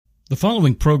The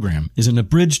following program is an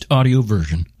abridged audio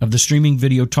version of the streaming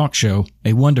video talk show,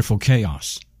 A Wonderful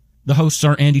Chaos. The hosts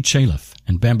are Andy Chaliff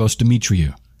and Bambos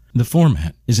Demetriou. The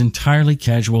format is entirely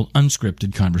casual,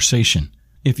 unscripted conversation.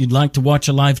 If you'd like to watch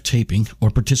a live taping or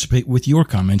participate with your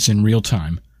comments in real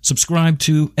time, subscribe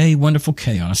to A Wonderful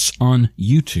Chaos on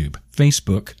YouTube,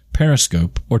 Facebook,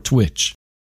 Periscope, or Twitch.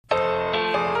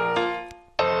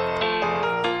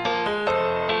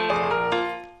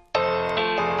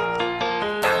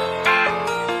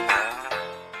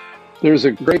 There's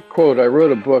a great quote. I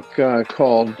wrote a book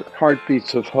called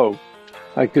Heartbeats of Hope.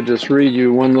 I could just read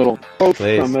you one little quote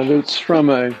from it. It's from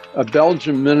a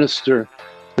Belgian minister.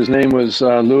 His name was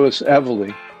Louis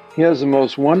Evely. He has the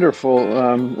most wonderful,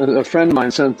 a friend of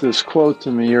mine sent this quote to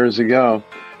me years ago.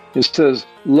 It says,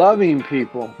 loving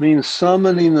people means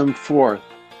summoning them forth.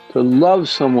 To love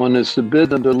someone is to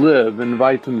bid them to live,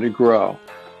 invite them to grow.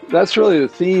 That's really the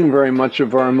theme very much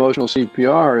of our emotional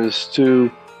CPR, is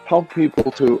to help people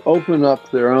to open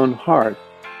up their own heart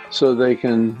so they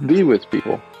can be with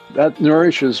people. That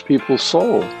nourishes people's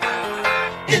soul.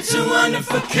 It's a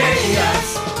wonderful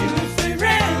chaos, beautifully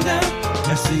random,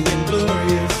 messy and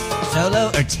glorious. Solo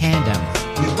or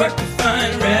tandem? We work to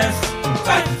find rest and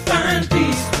fight to find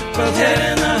peace, both head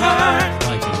and the heart.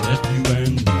 Like a nephew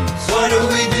and niece. What are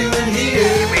we doing here?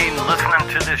 You mean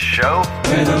listening to this show?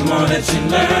 Where the more that you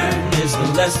learn is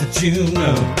the less that you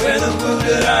know. Where the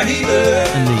wounded are healed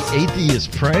and the atheists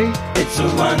pray. It's a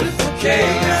wonderful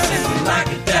chaos, and we like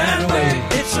it that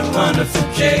way. It's a wonderful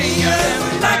chaos, and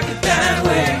we like it that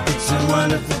way. It's a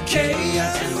wonderful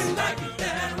chaos, and we like it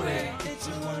that way. It's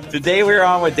a wonderful Today we're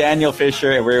on with Daniel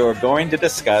Fisher, and we were going to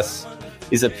discuss,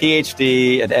 he's a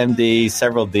PhD, an MD,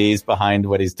 several Ds behind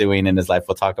what he's doing in his life.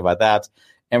 We'll talk about that.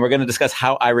 And we're going to discuss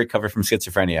how I recover from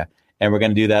schizophrenia. And we're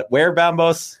going to do that where,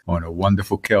 Bambos? On A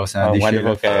Wonderful Chaos, Andy.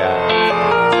 Wonderful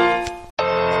Chaos.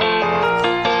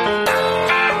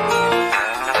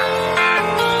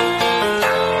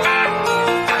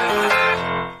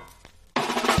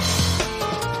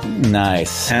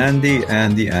 Nice. Andy.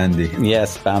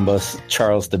 Yes, Bambos,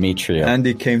 Charles Demetriou.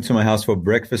 Andy came to my house for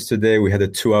breakfast today. We had a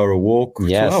 2-hour walk.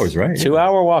 Yes. 2 hours, right?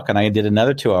 2-hour walk, and I did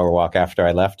another 2-hour walk after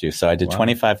I left you. So I did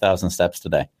 25,000 steps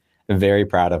today. I'm very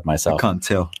proud of myself. I can't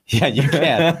tell. Yeah, you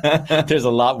can. There's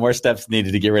a lot more steps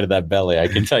needed to get rid of that belly. I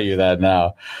can tell you that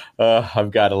now.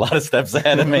 I've got a lot of steps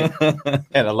ahead of me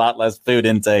and a lot less food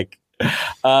intake.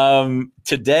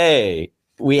 Today,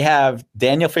 we have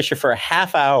Daniel Fisher for a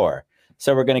half hour.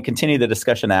 So we're going to continue the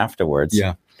discussion afterwards.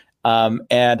 Yeah.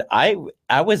 And I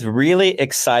was really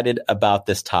excited about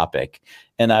this topic.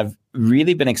 And I've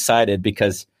really been excited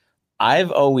because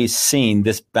I've always seen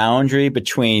this boundary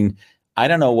between, I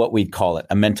don't know what we'd call it,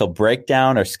 a mental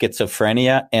breakdown or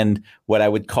schizophrenia, and what I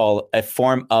would call a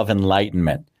form of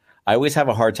enlightenment. I always have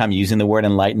a hard time using the word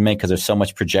enlightenment because there's so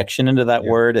much projection into that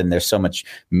word, and there's so much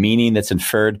meaning that's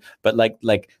inferred. But like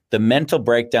the mental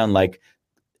breakdown, like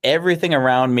everything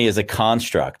around me is a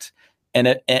construct.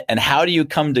 And how do you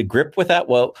come to grip with that?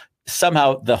 Well,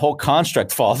 somehow the whole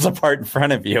construct falls apart in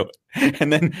front of you.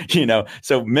 And then,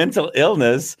 so mental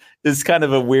illness is kind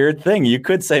of a weird thing. You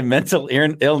could say mental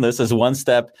illness is one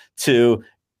step to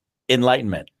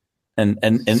enlightenment. And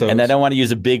I don't want to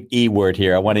use a big E word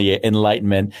here. I want to use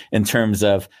enlightenment in terms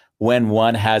of when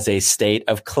one has a state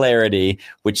of clarity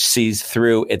which sees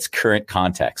through its current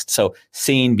context. So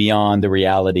seeing beyond the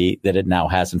reality that it now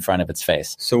has in front of its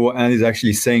face. So what Andy's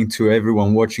actually saying to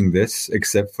everyone watching this,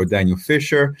 except for Daniel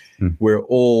Fisher, we're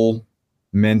all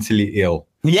mentally ill.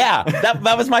 Yeah,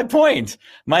 that was my point.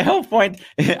 My whole point.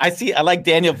 I like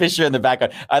Daniel Fisher in the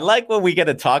background. I like when we get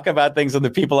to talk about things when the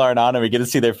people aren't on and we get to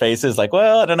see their faces. Like,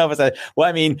 well, I don't know if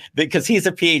it's because he's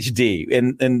a PhD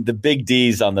and the big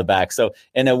D's on the back. So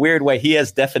in a weird way, he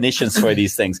has definitions for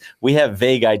these things. We have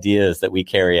vague ideas that we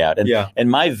carry out. And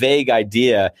my vague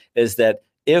idea is that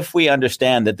if we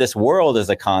understand that this world is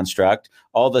a construct,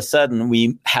 all of a sudden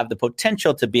we have the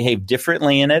potential to behave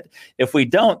differently in it. If we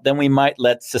don't, then we might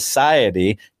let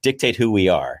society dictate who we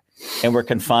are. And we're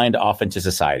confined often to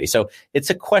society. So it's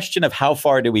a question of how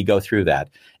far do we go through that?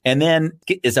 And then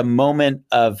is a moment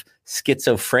of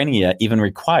schizophrenia even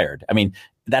required? I mean,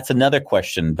 that's another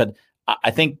question. But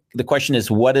I think the question is,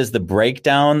 what is the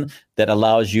breakdown that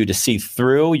allows you to see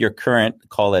through your current,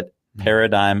 call it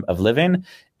paradigm of living?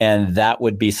 And that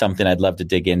would be something I'd love to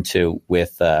dig into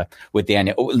with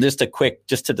Daniel. Just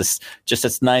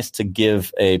it's nice to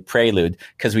give a prelude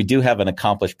because we do have an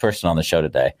accomplished person on the show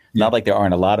today. Yeah. Not like there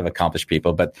aren't a lot of accomplished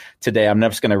people, but today I'm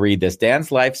just going to read this.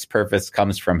 Dan's life's purpose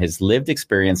comes from his lived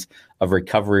experience of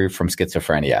recovery from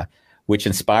schizophrenia, which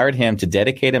inspired him to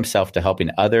dedicate himself to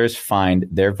helping others find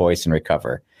their voice and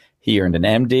recover. He earned an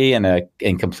MD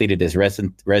and completed his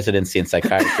residency in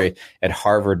psychiatry at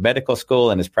Harvard Medical School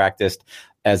and has practiced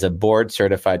as a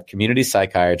board-certified community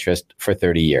psychiatrist for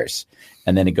 30 years.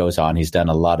 And then it goes on. He's done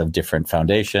a lot of different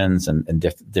foundations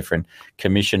and different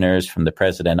commissioners from the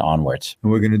president onwards.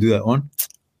 And we're going to do that one?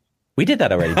 We did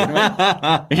that already, didn't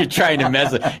we? You're trying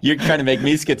to make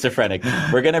me schizophrenic.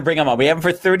 We're going to bring him on. We have him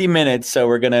for 30 minutes, so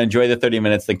we're going to enjoy the 30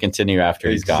 minutes and continue after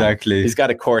he's gone. Exactly. He's got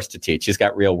a course to teach. He's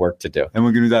got real work to do. And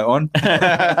we're going to do that one?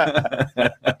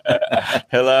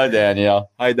 Hello, Daniel.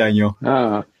 Hi, Daniel.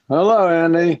 Hello,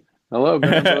 Andy. Hello,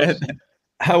 Bambos.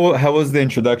 How was the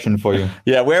introduction for you?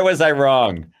 Yeah, where was I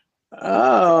wrong?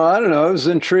 Oh, I don't know. It was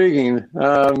intriguing.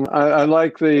 I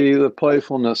like the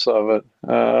playfulness of it.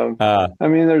 I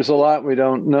mean, there's a lot we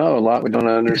don't know, a lot we don't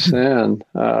understand.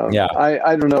 Yeah.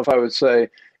 I don't know if I would say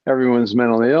everyone's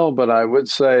mentally ill, but I would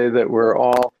say that we're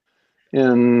all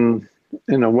in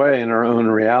a way in our own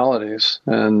realities.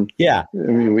 And yeah,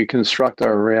 I mean, we construct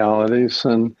our realities,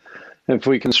 and if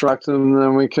we construct them,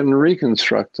 then we can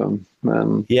reconstruct them.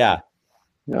 And yeah.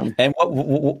 Yeah. And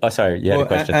sorry, you had a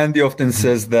question. Andy often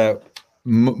says that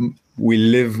we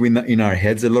live in our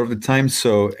heads a lot of the time.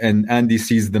 So, and Andy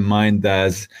sees the mind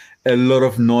as a lot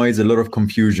of noise, a lot of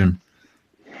confusion.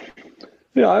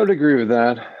 Yeah, I would agree with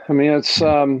that. I mean, it's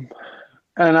and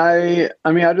I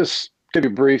just give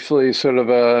you briefly sort of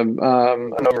an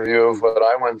overview of what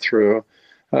I went through.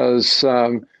 I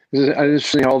just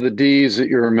see all the D's that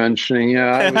you were mentioning.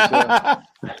 Yeah,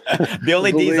 I was the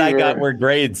only D's I got were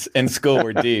grades in school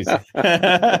were D's.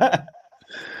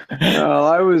 Well,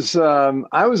 I was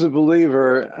a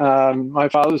believer. My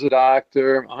father was a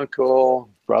doctor, uncle,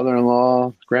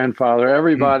 brother-in-law, grandfather.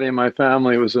 Everybody in my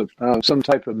family was some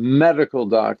type of medical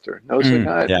doctor. No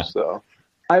psychiatrist, though.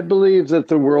 I believe that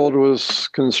the world was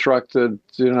constructed,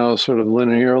 sort of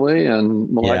linearly and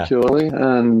molecularly,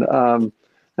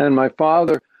 and my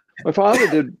father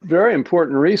did very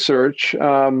important research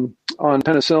on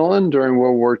penicillin during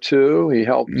World War II. He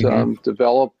helped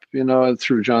develop,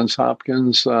 through Johns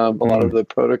Hopkins, a lot of the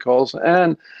protocols.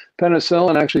 And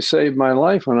penicillin actually saved my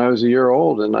life when I was a year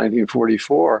old in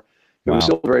 1944. It was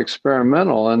still very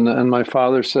experimental. And my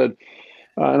father said,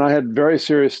 and I had very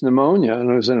serious pneumonia,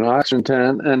 and I was in an oxygen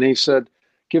tent, and he said,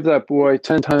 give that boy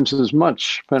 10 times as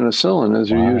much penicillin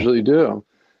as you usually do.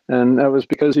 And that was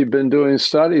because he'd been doing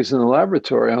studies in the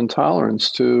laboratory on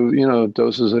tolerance to,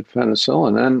 doses of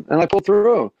penicillin. And I pulled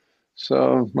through.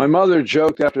 So my mother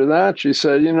joked after that. She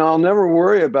said, I'll never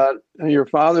worry about your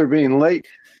father being late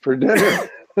for dinner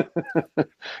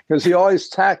because he always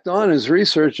tacked on his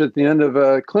research at the end of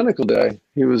a clinical day.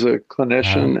 He was a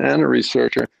clinician and a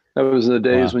researcher. That was in the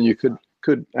days when you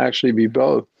could actually be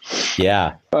both.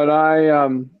 Yeah. But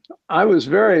I was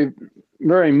very,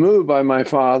 very moved by my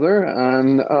father,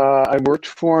 and I worked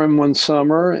for him one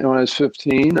summer when I was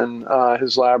 15 in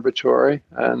his laboratory,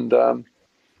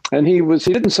 and he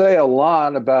didn't say a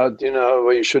lot about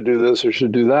well, you should do this or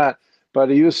should do that, but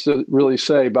he used to really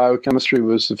say biochemistry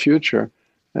was the future,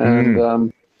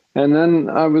 and then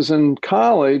I was in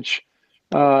college,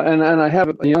 and I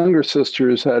have a younger sister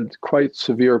who's had quite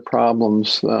severe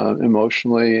problems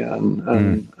emotionally,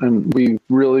 and we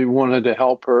really wanted to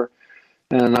help her.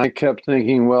 And I kept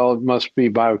thinking, well, it must be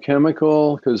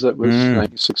biochemical because that was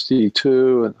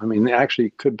 1962. And I mean, it actually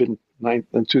could have been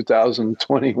in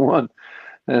 2021.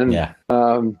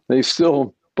 And they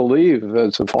still believe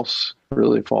it's a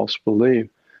really false belief.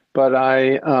 But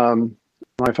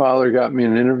my father got me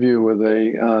an interview with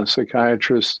a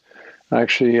psychiatrist,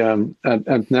 actually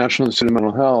at National Institute of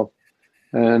Mental Health,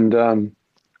 and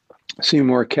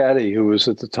Seymour Caddy, who was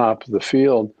at the top of the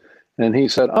field. And he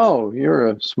said, "Oh, you're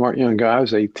a smart young guy." I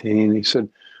was 18. He said,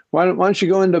 "Why don't you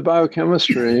go into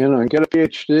biochemistry, and get a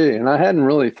PhD?" And I hadn't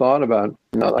really thought about,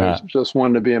 I just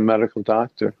wanted to be a medical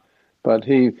doctor. But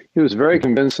he was very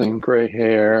convincing. Gray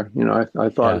hair, I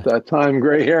thought at that time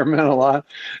gray hair meant a lot.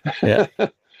 Yeah,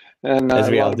 and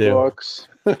as we a all lot do. of books.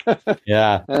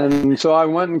 Yeah, and so I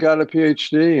went and got a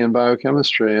PhD in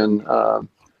biochemistry, and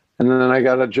then I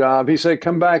got a job. He said,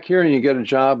 "Come back here and you get a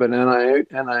job at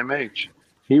NIMH."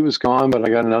 He was gone, but I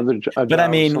got another job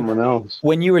with someone else.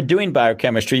 When you were doing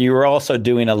biochemistry, you were also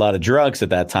doing a lot of drugs at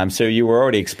that time, so you were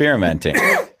already experimenting.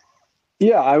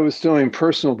 Yeah, I was doing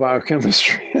personal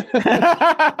biochemistry.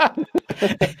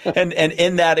 And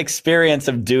in that experience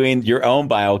of doing your own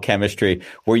biochemistry,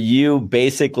 were you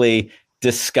basically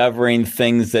discovering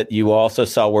things that you also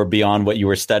saw were beyond what you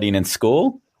were studying in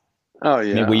school? Oh,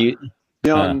 yeah. I mean, were you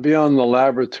beyond the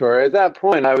laboratory? At that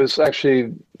point, I was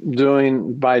actually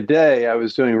by day, I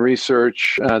was doing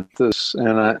research at this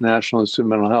National Institute of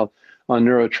Mental Health on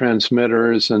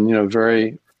neurotransmitters and,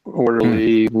 very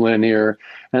orderly, linear.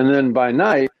 And then by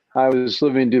night, I was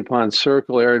living in DuPont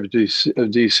Circle area of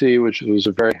DC, which was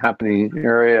a very happening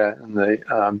area in the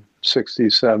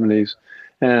 60s, 70s.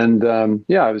 And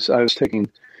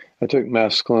I took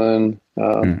mescaline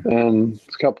and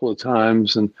a couple of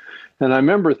times. And I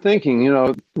remember thinking,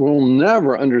 we'll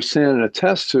never understand in a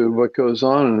test tube what goes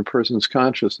on in a person's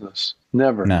consciousness.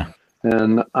 Never. No.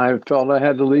 And I felt I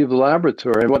had to leave the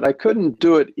laboratory, but I couldn't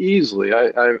do it easily.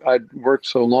 I'd worked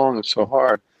so long and so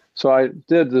hard. So I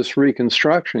did this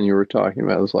reconstruction you were talking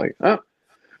about. It was like,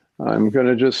 I'm going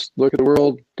to just look at the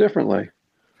world differently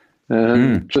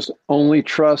and just only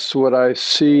trust what I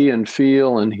see and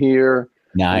feel and hear.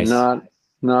 Nice. And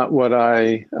not what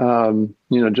I,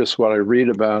 just what I read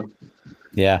about.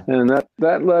 Yeah. And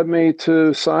that led me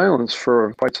to silence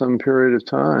for quite some period of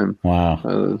time. Wow.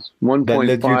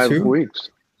 1.5 weeks.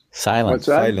 Silence. What's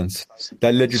that? Silence.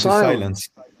 That led you to silence.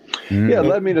 Yeah, it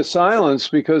led me to silence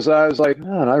because I was like,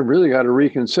 man, I really got to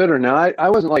reconsider. Now, I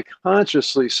wasn't like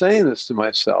consciously saying this to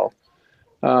myself.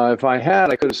 If I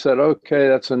had, I could have said, okay,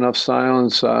 that's enough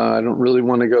silence. I don't really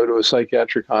want to go to a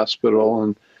psychiatric hospital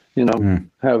and,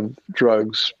 have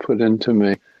drugs put into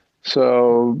me.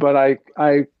 So, but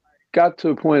I got to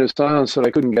a point of silence that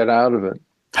I couldn't get out of it.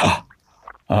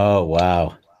 Oh,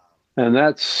 wow. And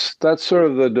that's sort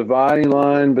of the dividing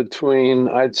line between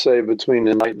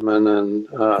enlightenment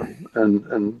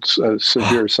and a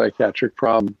severe psychiatric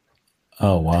problem.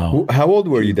 Oh, wow. How old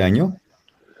were you, Daniel?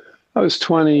 I was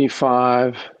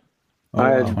 25. Oh, I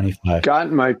had 25.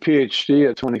 gotten my PhD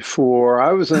at 24.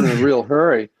 I was in a real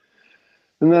hurry.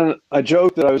 And then I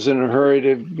joked that I was in a hurry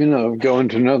to, go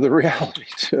into another reality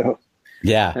too.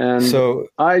 Yeah. And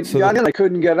I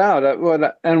couldn't get out.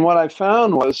 And what I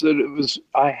found was that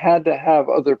I had to have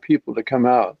other people to come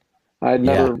out. I had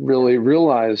never really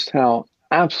realized how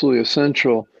absolutely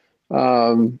essential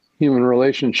human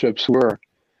relationships were.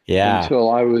 Yeah.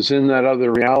 Until I was in that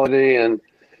other reality. And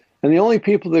the only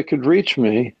people that could reach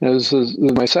me, as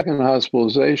my second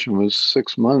hospitalization was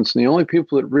 6 months, and the only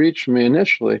people that reached me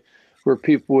initially were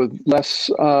people with less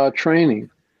training,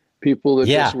 people that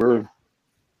just were,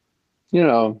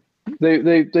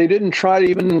 they didn't try to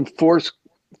even force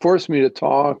me to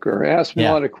talk or ask me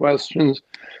a lot of questions.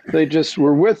 They just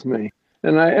were with me.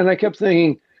 And I kept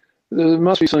thinking, there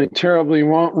must be something terribly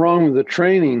wrong with the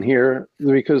training here,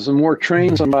 because the more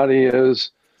trained somebody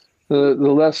is, the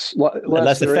less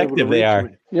effective they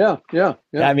are. Yeah.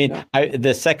 I mean,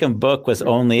 the second book was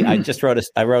only, I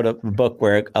wrote a book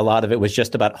where a lot of it was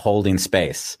just about holding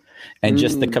space and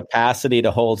just the capacity to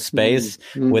hold space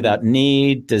without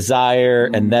need, desire,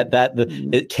 and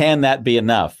can that be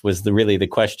enough was really the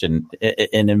question.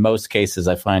 And in most cases,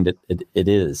 I find it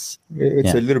is.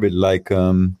 It's a little bit like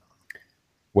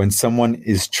when someone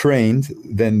is trained,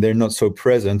 then they're not so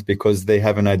present because they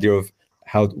have an idea of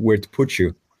where to put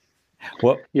you.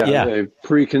 Well, they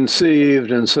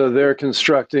preconceived, and so they're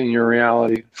constructing your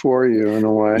reality for you in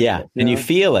a way. Yeah, and you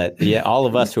feel it. Yeah, all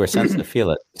of us who are sensitive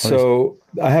feel it. So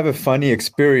I have a funny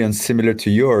experience similar to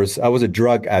yours. I was a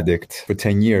drug addict for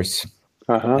 10 years.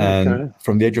 And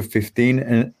from the age of 15,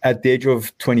 and at the age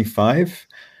of 25,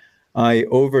 I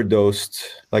overdosed.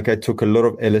 Like I took a lot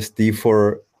of LSD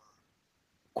for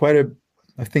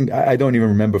I don't even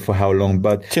remember for how long,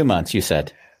 but 2 months, you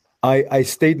said. I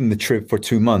stayed in the trip for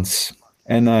 2 months,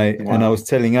 and I was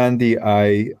telling Andy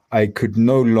I could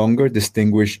no longer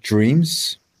distinguish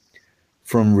dreams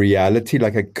from reality.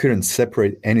 Like I couldn't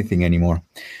separate anything anymore.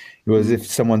 It was as if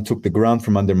someone took the ground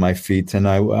from under my feet, and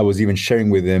I was even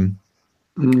sharing with him.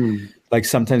 Like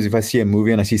sometimes if I see a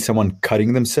movie and I see someone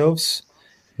cutting themselves,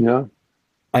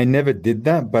 I never did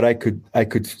that, but I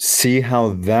could see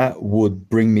how that would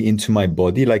bring me into my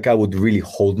body. Like I would really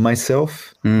hold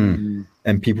myself.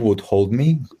 And people would hold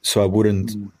me, so I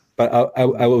wouldn't. But I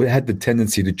had the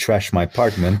tendency to trash my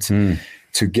apartment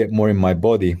to get more in my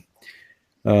body.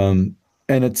 And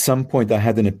at some point, I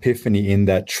had an epiphany in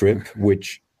that trip,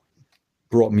 which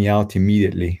brought me out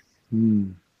immediately.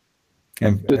 And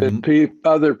did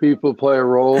other people play a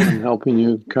role in helping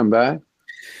you come back?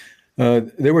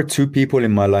 There were 2 people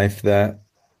in my life that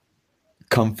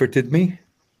comforted me.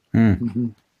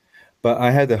 But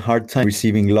I had a hard time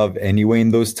receiving love anyway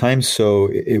in those times, so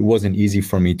it wasn't easy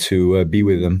for me to be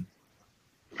with them.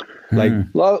 Like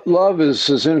love is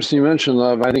interesting. You mentioned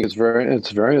love. I think it's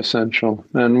very essential,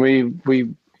 and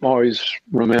we always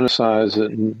romanticize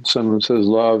it. And someone says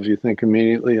love, you think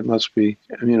immediately it must be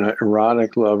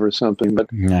erotic love or something. But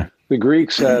the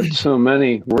Greeks had so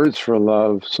many words for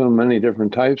love, so many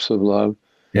different types of love.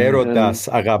 Erotas,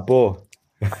 agapo.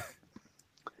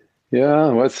 Yeah,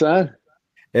 what's that?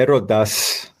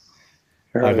 Erotas,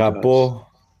 agapo,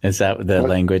 Is that the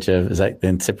language of, is that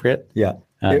in Cypriot? Yeah,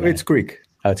 it's Greek.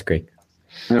 Oh, it's Greek.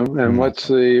 And what's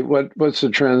the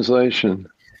translation?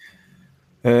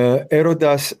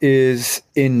 Erodas is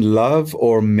in love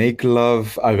or make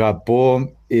love.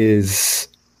 Agapo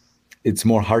it's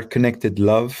more heart-connected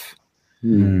love.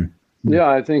 Yeah,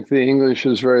 I think the English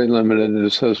is very limited. It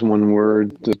just has one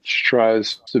word that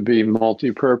tries to be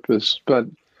multi-purpose. But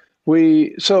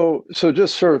so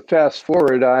just sort of fast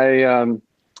forward,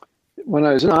 when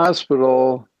I was in the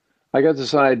hospital, I got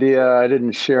this idea. I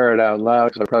didn't share it out loud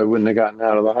because I probably wouldn't have gotten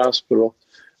out of the hospital.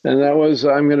 And that was,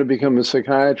 I'm going to become a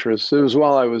psychiatrist. It was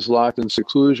while I was locked in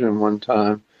seclusion one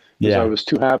time because I was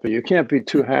too happy. You can't be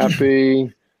too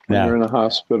happy when you're in a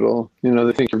hospital.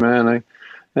 They think you're manic.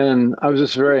 And I was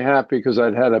just very happy because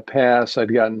I'd had a pass.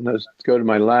 I'd gotten to go to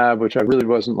my lab, which I really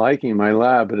wasn't liking my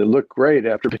lab, but it looked great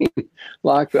after being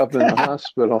locked up in the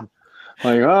hospital.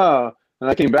 Like, oh. And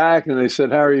I came back and they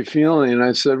said, how are you feeling? And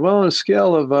I said, well, on a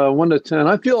scale of 1 to 10,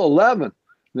 I feel 11. And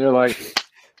they're like,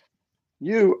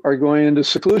 you are going into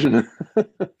seclusion.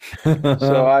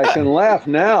 So I can laugh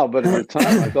now, but at the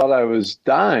time I thought I was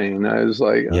dying. I was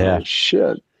like, oh,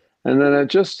 shit. And then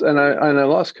I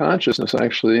lost consciousness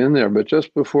actually in there. But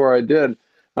just before I did,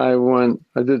 I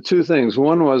did two things.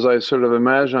 One was I sort of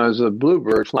imagined I was a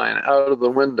bluebird flying out of the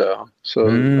window. So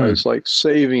I was like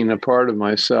saving a part of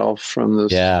myself from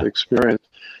this experience.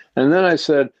 And then I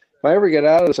said, if I ever get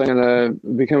out of this, I'm going to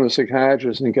become a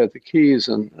psychiatrist and get the keys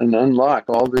and unlock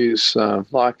all these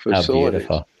locked facilities. Oh,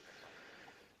 beautiful.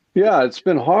 Yeah, it's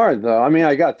been hard, though. I mean,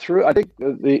 I got through. I think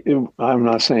I'm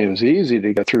not saying it was easy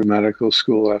to get through medical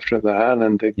school after that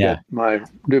and to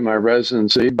do my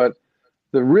residency, but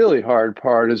the really hard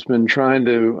part has been trying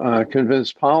to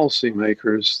convince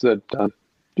policymakers that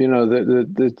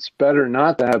that it's better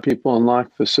not to have people in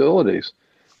locked facilities.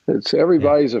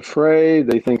 Everybody's afraid.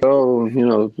 They think, people are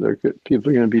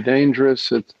going to be dangerous.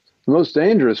 The most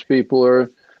dangerous people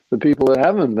are the people that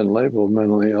haven't been labeled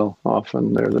mentally ill.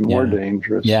 Often they're the more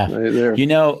dangerous. Yeah.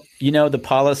 The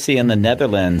policy in the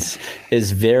Netherlands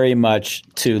is very much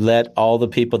to let all the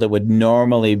people that would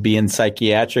normally be in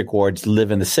psychiatric wards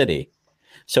live in the city.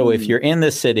 So if you're in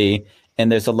the city and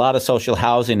there's a lot of social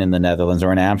housing in the Netherlands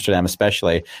or in Amsterdam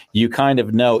especially, you kind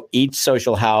of know each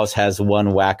social house has one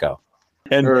wacko.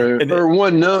 Or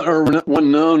one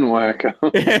known wacko.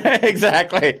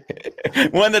 Exactly.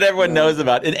 One that everyone knows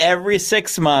about. And every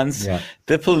 6 months,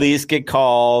 the police get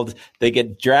called, they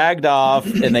get dragged off,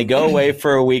 and they go away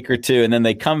for a week or two, and then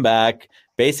they come back.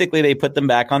 Basically, they put them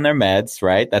back on their meds,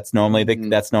 right? That's normally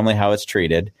how it's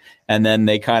treated. And then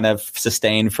they kind of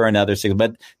sustain for another 6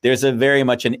 months. But there's a very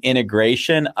much an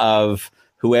integration of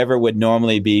whoever would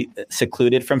normally be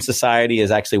secluded from society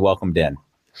is actually welcomed in.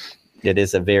 It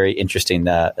is a very interesting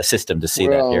system to see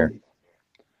that here.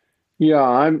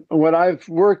 Yeah, what I've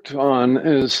worked on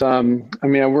is, I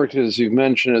worked, as you've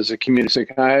mentioned, as a community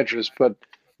psychiatrist, but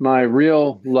my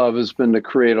real love has been to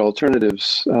create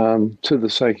alternatives to the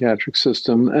psychiatric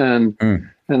system. And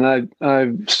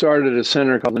I started a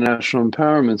center called the National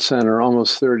Empowerment Center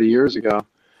almost 30 years ago.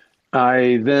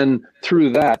 I then,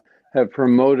 through that, have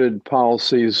promoted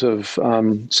policies of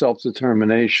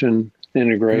self-determination,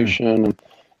 integration,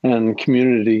 and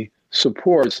community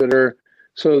supports that are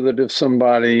so that if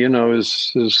somebody,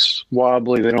 is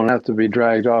wobbly, they don't have to be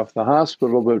dragged off the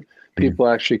hospital, but people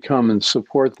actually come and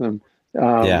support them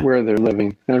where they're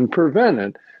living and prevent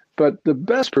it. But the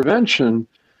best prevention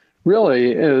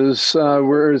really is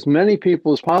where as many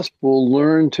people as possible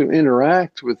learn to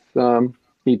interact with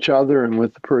each other and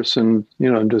with the person,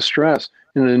 in distress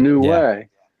in a new way.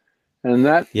 And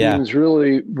that means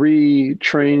really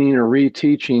retraining or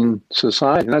reteaching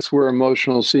society. And that's where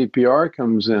emotional CPR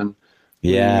comes in.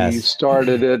 Yes. We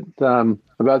started it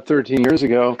about 13 years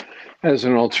ago as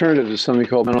an alternative to something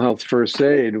called mental health first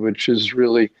aid, which is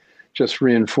really just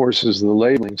reinforces the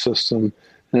labeling system.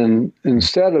 And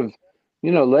instead of,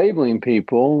 labeling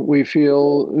people, we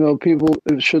feel, people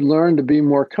should learn to be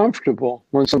more comfortable.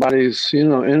 When somebody's,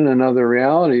 in another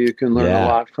reality, you can learn a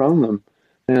lot from them.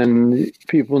 And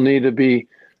people need to be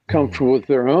comfortable with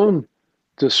their own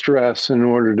distress in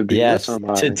order to be with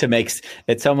somebody. To make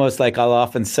it's almost like I'll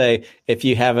often say, if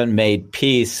you haven't made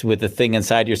peace with the thing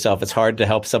inside yourself, it's hard to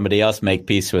help somebody else make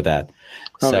peace with that.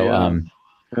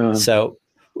 So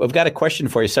I've got a question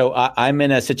for you. So I'm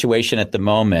in a situation at the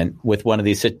moment with one of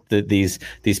these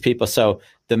people. So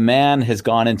the man has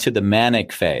gone into the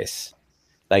manic phase.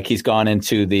 Like he's gone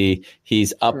into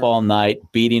he's up all night,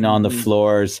 beating on the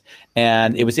floors.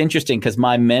 And it was interesting because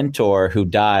my mentor who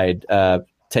died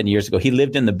 10 years ago, he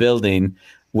lived in the building,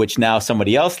 which now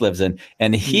somebody else lives in.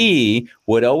 And he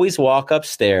would always walk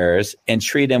upstairs and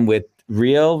treat him with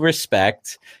real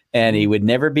respect, and he would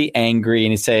never be angry.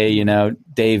 And he'd say,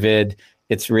 David,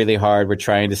 it's really hard. We're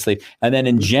trying to sleep. And then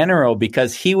in general,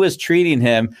 because he was treating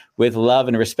him with love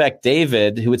and respect,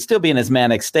 David, who would still be in his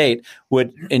manic state,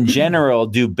 would in general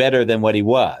do better than what he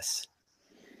was.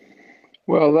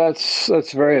 Well,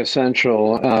 that's very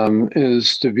essential,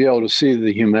 is to be able to see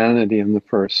the humanity in the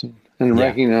person and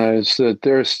recognize that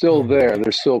they're still there,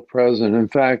 they're still present. In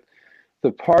fact,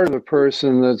 the part of the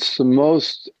person that's the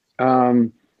most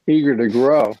eager to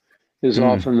grow is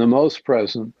often the most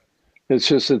present. It's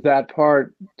just that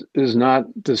part is not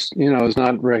just, is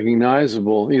not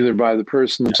recognizable either by the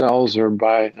person themselves or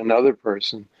by another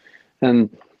person. And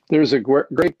there's a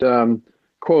great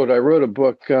quote. I wrote a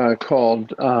book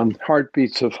called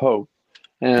Heartbeats of Hope.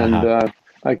 And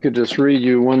I could just read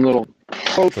you one little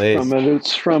quote from it.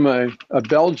 It's from a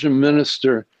Belgian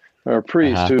minister or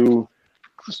priest who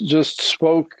just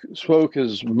spoke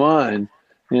his mind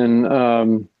in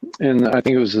I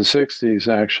think it was the 60s,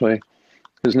 actually.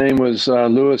 His name was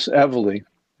Louis Evely,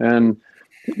 and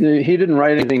he didn't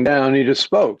write anything down. He just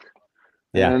spoke.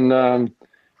 Yeah. And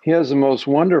he has the most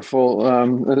wonderful,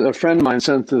 a friend of mine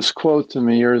sent this quote to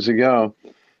me years ago.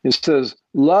 It says,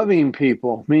 loving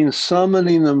people means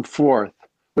summoning them forth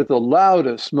with the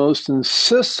loudest, most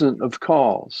insistent of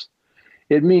calls.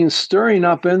 It means stirring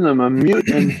up in them a mute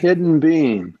and hidden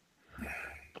being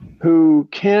who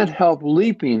can't help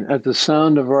leaping at the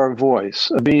sound of our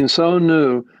voice, a being so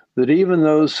new that even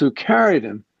those who carried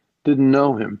him didn't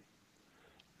know him.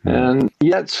 And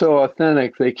yet so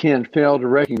authentic, they can't fail to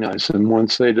recognize him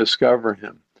once they discover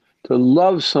him. To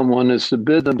love someone is to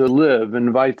bid them to live,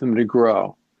 invite them to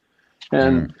grow.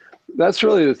 And that's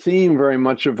really the theme very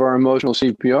much of our emotional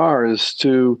CPR, is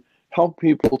to help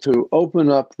people to open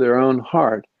up their own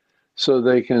heart so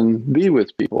they can be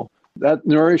with people. That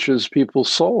nourishes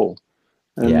people's soul,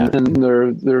 and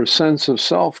their sense of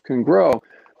self can grow.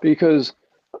 Because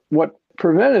what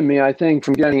prevented me, I think,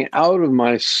 from getting out of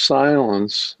my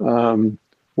silence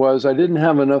was I didn't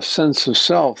have enough sense of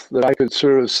self that I could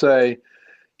sort of say,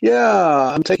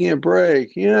 yeah, I'm taking a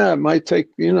break. Yeah, it might take,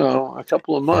 a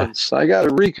couple of months. I got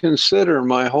to reconsider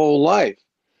my whole life.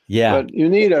 Yeah. But you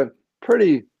need a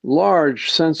pretty large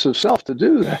sense of self to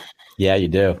do that. Yeah, you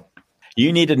do.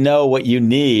 You need to know what you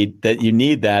need, that you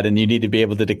need that, and you need to be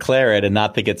able to declare it and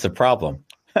not think it's a problem.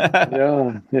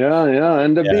 Yeah.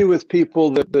 And to be with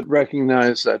people that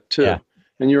recognize that too. Yeah.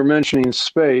 And you're mentioning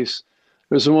space.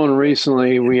 There's one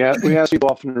recently, we ask people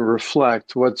often to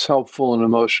reflect what's helpful in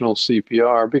emotional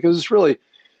CPR, because it's really,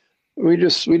 we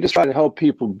just try to help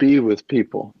people be with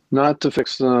people, not to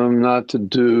fix them, not to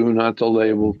do, not to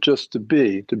label, just to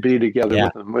be together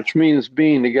with them, which means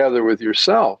being together with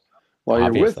yourself while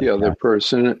you're with the other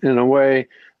person in a way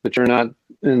that you're not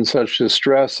in such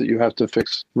distress that you have to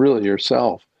fix really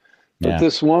yourself. But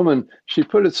this woman, she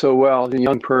put it so well, a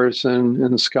young person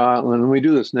in Scotland, and we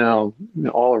do this now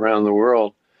all around the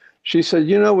world. She said,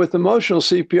 with emotional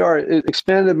CPR, it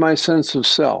expanded my sense of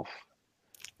self.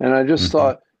 And I just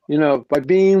thought, by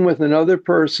being with another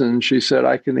person, she said,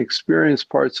 I can experience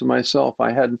parts of myself that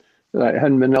I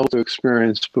hadn't been able to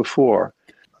experience before.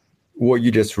 What you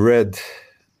just read,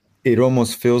 it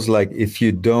almost feels like if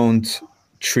you don't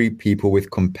treat people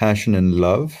with compassion and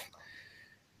love,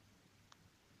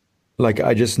 like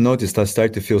I just noticed I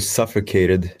start to feel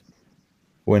suffocated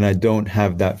when I don't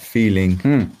have that feeling.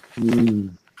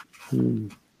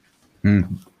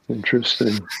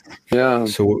 Interesting. Yeah.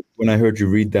 So when I heard you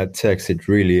read that text, it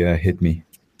really hit me.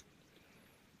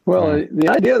 Well, the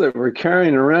idea that we're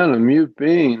carrying around a mute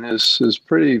being is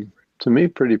pretty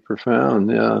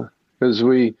profound. Yeah. Because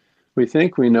we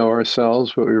think we know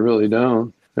ourselves, but we really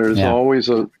don't. There's always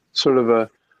a sort of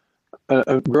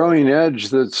a growing edge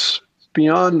that's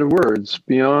beyond the words,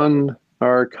 beyond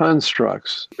our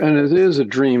constructs. And it is a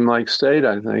dream-like state,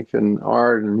 I think, and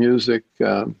art and music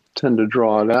tend to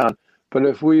draw it out. But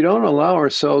if we don't allow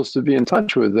ourselves to be in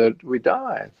touch with it, we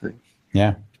die, I think.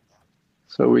 Yeah.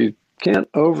 So we can't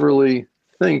overly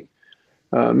think.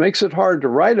 Makes it hard to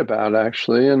write about,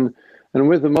 actually. And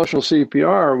with emotional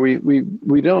CPR,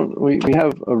 we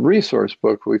have a resource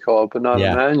book, we call it, but not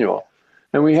a manual.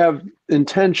 And we have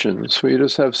intentions. We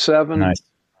just have 7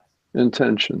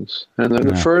 intentions. And then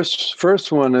the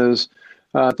first one is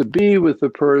to be with the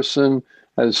person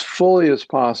as fully as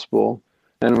possible.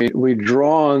 And we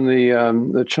draw on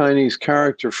the Chinese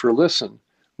character for listen,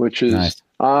 which is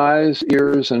eyes,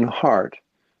 ears, and heart.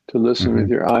 To listen with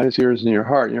your eyes, ears, and your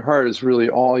heart. And your heart is really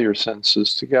all your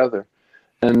senses together.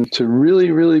 And to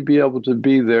really, really be able to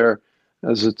be there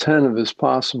as attentive as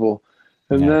possible.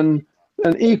 And then,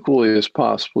 and equally as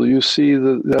possible, you see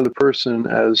the other person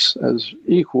as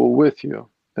equal with you.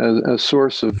 as a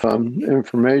source of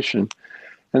information.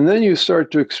 And then you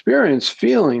start to experience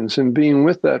feelings and being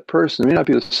with that person. It may not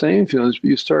be the same feelings, but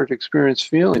you start to experience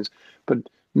feelings. But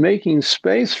making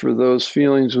space for those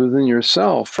feelings within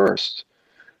yourself first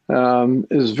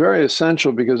is very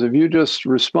essential, because if you just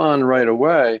respond right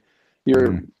away,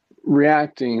 you're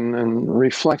reacting and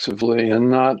reflexively and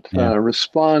not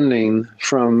responding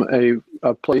from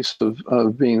a place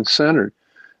of being centered.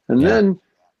 And then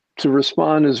to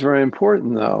respond is very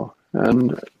important, though.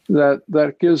 And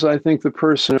that gives, I think, the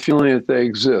person a feeling that they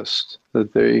exist,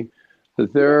 that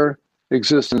their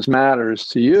existence matters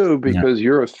to you because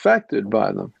you're affected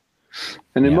by them.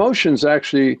 And emotions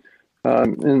actually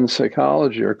in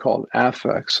psychology are called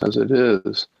affects, as it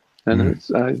is. And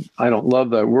I don't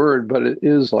love that word, but it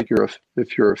is like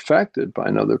if you're affected by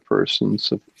another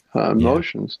person's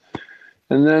emotions.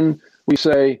 And then we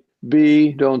say,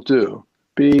 be, don't do.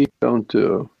 Be, don't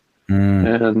do.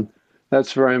 And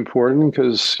that's very important,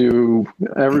 because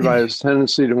everybody has a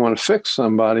tendency to want to fix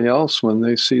somebody else when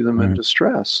they see them in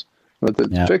distress. But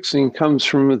the fixing comes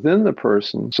from within the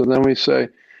person. So then we say,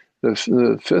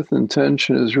 the fifth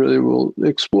intention is really, we'll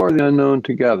explore the unknown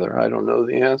together. I don't know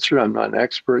the answer. I'm not an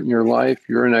expert in your life.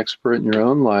 You're an expert in your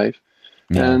own life.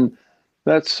 And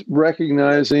that's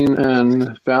recognizing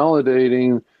and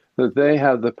validating that they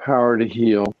have the power to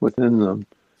heal within them.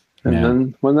 And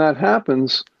then when that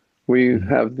happens, we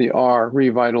have the R,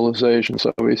 revitalization.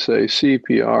 So we say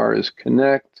CPR is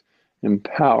connect,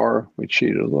 empower. We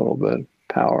cheated a little bit.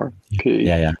 Power, P.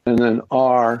 And then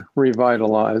R,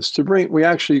 revitalize. We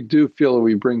actually do feel that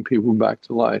we bring people back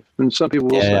to life. And some people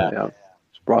will say,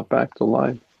 it's brought back to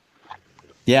life.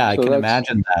 Yeah, I can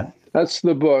imagine that. That's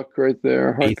the book right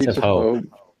there, Heartbeats of Hope.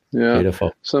 Yeah.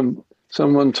 Beautiful.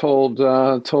 Someone told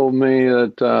me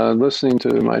that listening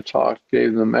to my talk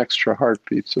gave them extra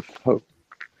heartbeats of hope.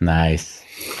 Nice.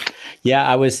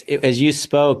 Yeah, as you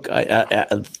spoke,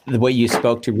 what you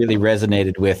spoke to really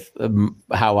resonated with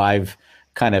how I've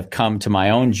kind of come to my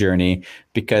own journey,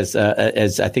 because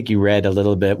as I think you read a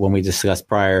little bit when we discussed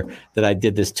prior, that I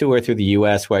did this tour through the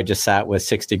U.S. where I just sat with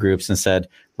 60 groups and said,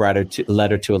 write a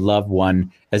letter to a loved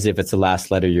one as if it's the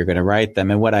last letter you're going to write them.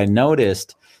 And what I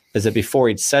noticed is that before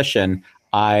each session,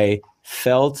 I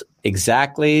felt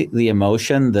exactly the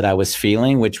emotion that I was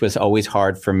feeling, which was always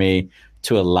hard for me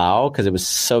to allow because it was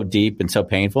so deep and so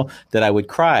painful, that I would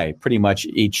cry pretty much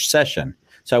each session.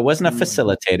 So I wasn't a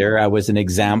facilitator. I was an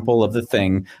example of the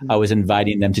thing I was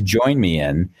inviting them to join me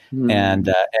in.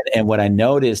 And what I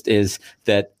noticed is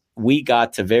that we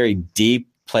got to very deep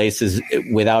places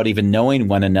without even knowing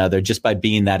one another, just by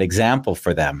being that example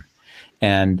for them.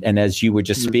 And as you were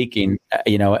just speaking,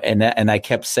 and I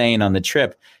kept saying on the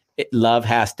trip, love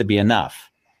has to be enough.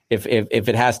 If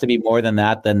it has to be more than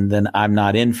that, then I'm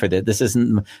not in for this. This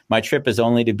isn't, my trip is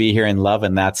only to be here in love,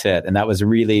 and that's it. And that was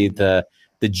really the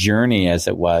journey, as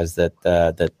it was,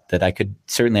 that I could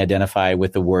certainly identify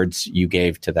with the words you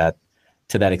gave to that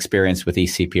experience with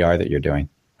eCPR that you're doing.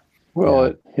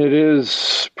 Well, it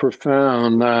is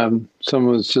profound.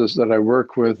 Someone that I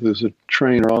work with, who's a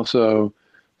trainer, also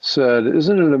said,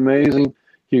 "Isn't it amazing?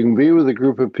 You can be with a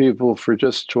group of people for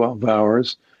just 12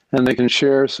 hours, and they can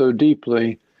share so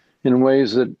deeply in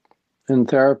ways that in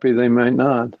therapy they might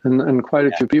not." And quite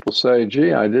a few people say,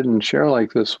 "Gee, I didn't share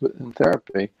like this in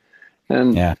therapy."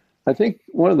 And I think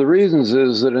one of the reasons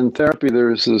is that in therapy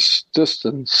there's this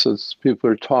distance, as people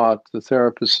are taught, the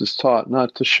therapist is taught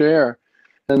not to share.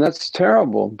 And that's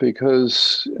terrible,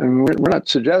 because we're not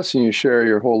suggesting you share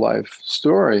your whole life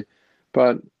story,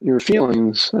 but your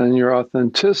feelings and your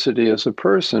authenticity as a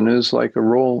person is like a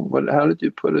role. How did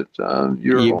you put it?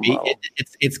 Your role model.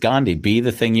 It's Gandhi. Be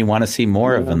the thing you want to see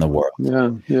more of in the world.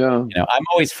 I'm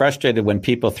always frustrated when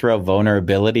people throw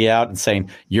vulnerability out and saying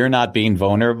you're not being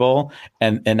vulnerable,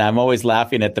 and I'm always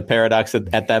laughing at the paradox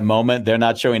that at that moment they're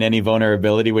not showing any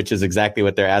vulnerability, which is exactly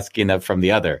what they're asking of from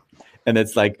the other. And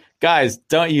it's like, guys,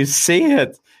 don't you see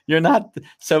it? You're not.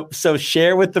 So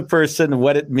share with the person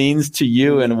what it means to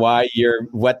you and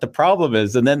what the problem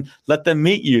is, and then let them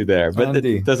meet you there. But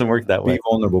Andy, it doesn't work that way. Be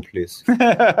vulnerable, please.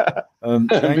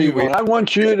 I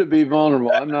want you to be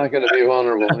vulnerable. I'm not going to be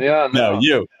vulnerable. Yeah, no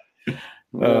you.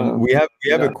 We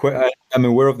have a question. I'm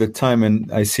aware of the time,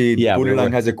 and I see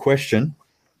Bulang has a question.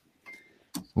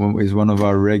 Is one of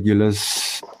our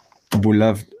regulars.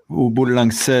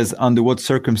 Bulang says, under what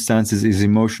circumstances is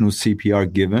emotional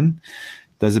CPR given?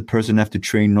 Does a person have to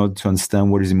train in order to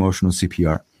understand what is emotional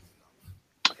CPR?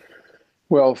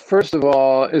 Well, first of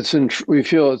all, we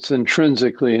feel it's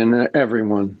intrinsically in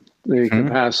everyone, the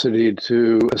capacity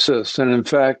to assist. And in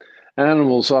fact,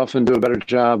 animals often do a better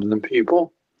job than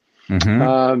people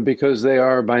because they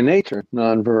are by nature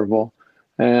nonverbal.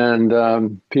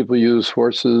 And people use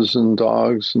horses and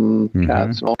dogs and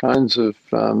cats and all kinds of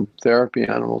therapy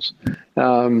animals.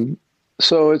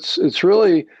 So it's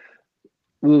really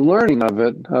the learning of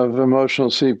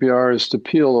emotional CPR is to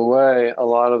peel away a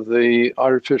lot of the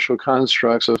artificial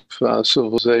constructs of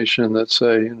civilization that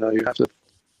say, you have to,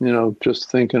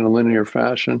 just think in a linear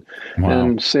fashion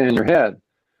and stay in your head.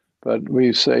 But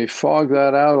we say fog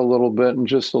that out a little bit and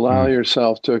just allow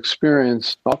yourself to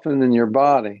experience, often in your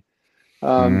body.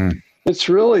 It's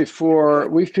really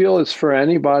we feel it's for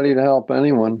anybody to help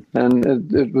anyone. And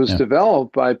it was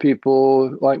developed by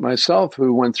people like myself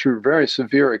who went through very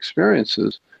severe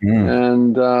experiences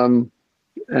and can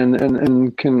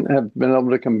have been able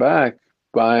to come back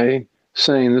by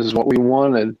saying this is what we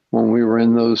wanted when we were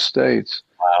in those states.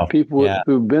 Wow. People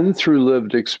who've been through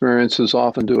lived experiences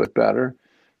often do it better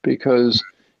because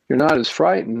you're not as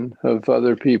frightened of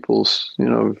other people's,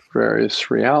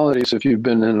 various realities if you've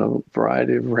been in a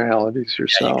variety of realities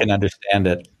yourself. Yeah, you can understand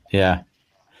it. Yeah.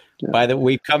 By the way,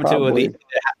 we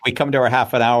come to our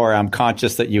half an hour. I'm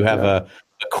conscious that you have a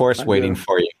course waiting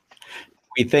for you.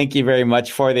 We thank you very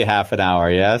much for the half an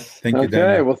hour. Yes. Thank you.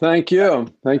 Okay. Well, thank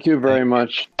you. Thank you very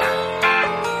much.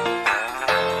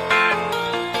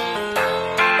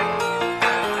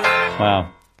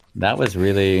 Wow. That was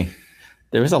really.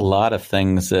 There was a lot of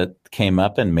things that came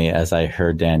up in me as I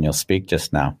heard Daniel speak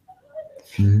just now.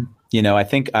 I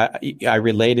think I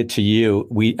related to you.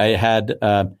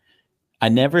 I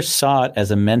never saw it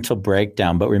as a mental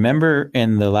breakdown, but remember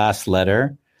in the last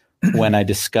letter when I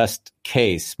discussed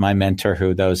Case, my mentor,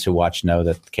 who those who watch know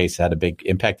that Case had a big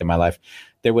impact in my life.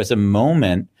 There was a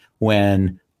moment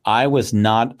when I was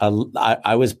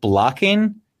I was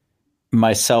blocking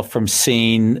myself from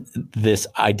seeing this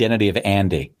identity of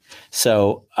Andy.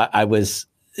 So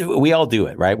we all do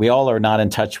it, right? We all are not in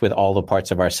touch with all the parts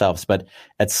of ourselves. But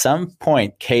at some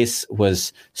point, Case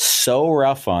was so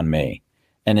rough on me.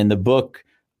 And in the book,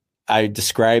 I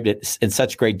described it in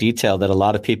such great detail that a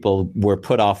lot of people were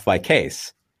put off by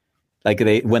Case. Like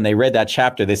when they read that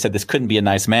chapter, they said, this couldn't be a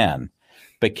nice man.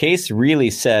 But Case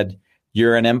really said,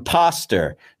 you're an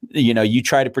imposter. You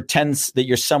try to pretend that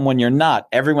you're someone you're not.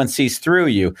 Everyone sees through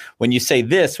you. When you say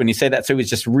this, when you say that. So he was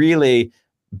just really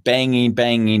banging.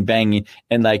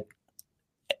 And like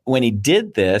when he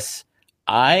did this,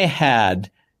 I had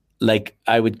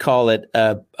I would call it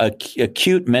a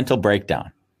acute mental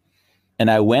breakdown.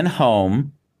 And I went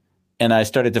home and I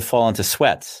started to fall into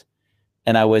sweats.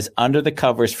 And I was under the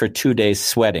covers for 2 days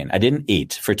sweating. I didn't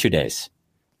eat for 2 days.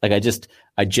 I just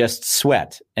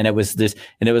sweat. And it was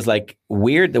like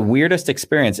weird, the weirdest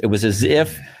experience. It was as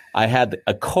if I had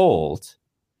a cold,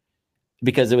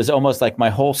 because it was almost like my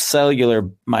whole cellular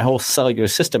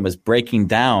system was breaking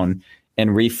down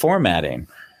and reformatting.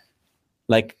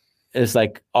 It's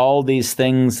like all these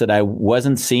things that I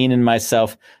wasn't seeing in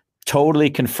myself, totally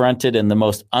confronted in the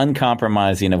most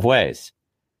uncompromising of ways.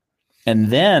 And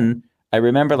then I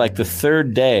remember the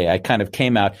third day I kind of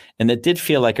came out, and it did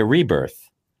feel like a rebirth.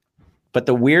 But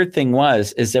the weird thing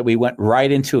is that we went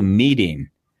right into a meeting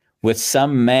with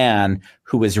some man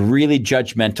who was really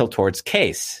judgmental towards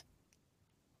Case.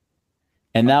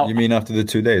 And now, you mean after the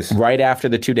 2 days? Right after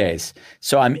the 2 days.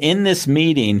 So I'm in this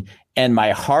meeting and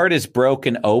my heart is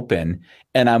broken open,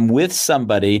 and I'm with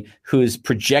somebody who's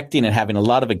projecting and having a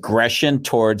lot of aggression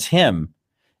towards him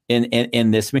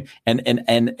in this.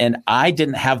 And I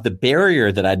didn't have the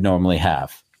barrier that I'd normally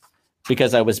have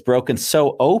because I was broken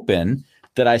so open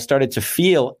that I started to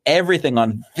feel everything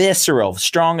on visceral,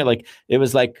 strong. It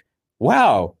was like,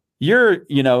 wow, you're,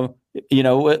 where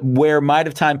it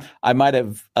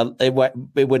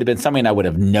would have been something I would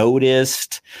have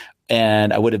noticed,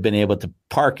 and I would have been able to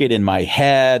park it in my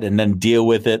head and then deal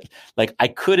with it. I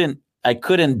couldn't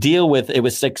deal with it.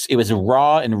 It was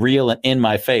raw and real and in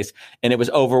my face, and it was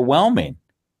overwhelming.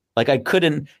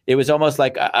 It was almost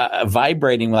like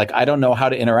vibrating. I don't know how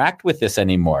to interact with this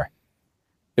anymore.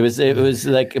 It was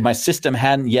like my system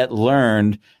hadn't yet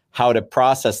learned how to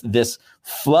process this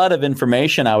flood of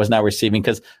information I was now receiving,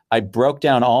 because I broke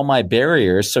down all my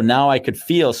barriers. So now I could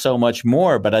feel so much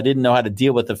more, but I didn't know how to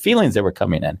deal with the feelings that were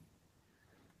coming in.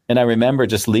 And I remember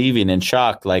just leaving in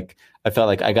shock. I felt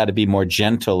like I got to be more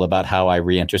gentle about how I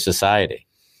reenter society,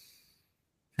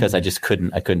 because I just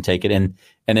couldn't take it. And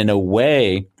in a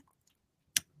way,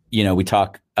 we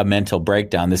talk a mental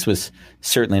breakdown. This was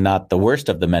certainly not the worst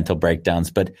of the mental breakdowns,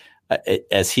 but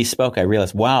as he spoke, I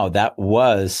realized, wow, that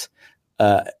was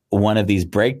one of these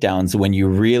breakdowns when you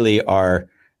really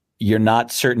you're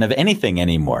not certain of anything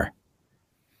anymore.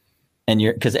 And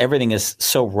because everything is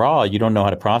so raw, you don't know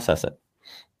how to process it.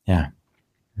 Yeah.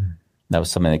 That was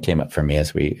something that came up for me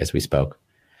as we spoke.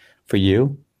 For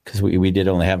you? Because we did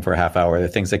only have him for a half hour. The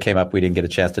things that came up we didn't get a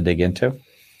chance to dig into.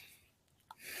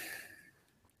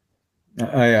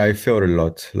 I felt a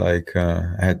lot, like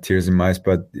I had tears in my eyes,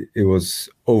 but it was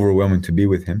overwhelming to be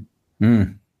with him.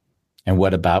 Mm. And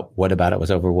what about it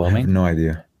was overwhelming? I have no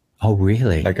idea. Oh,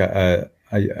 really? Like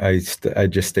I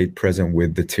just stayed present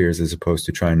with the tears as opposed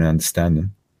to trying to understand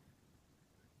them.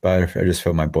 But I just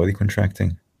felt my body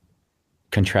contracting.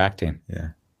 Contracting. Yeah.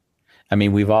 I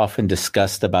mean, we've often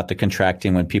discussed about the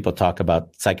contracting when people talk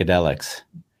about psychedelics.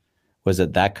 Was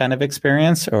it that kind of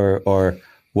experience, or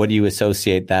what do you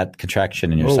associate that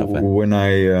contraction in yourself with? When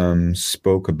I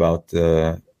spoke about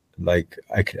like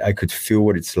I could feel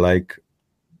what it's like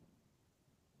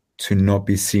to not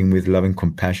be seen with love and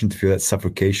compassion, to feel that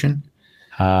suffocation.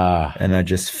 And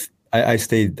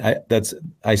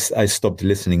I stopped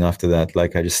listening after that.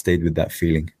 Like I just stayed with that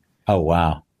feeling. Oh,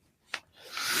 wow.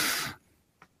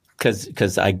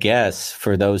 Because I guess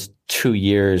for those 2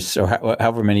 years or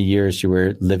however many years you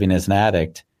were living as an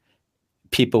addict,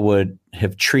 people would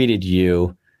have treated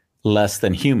you less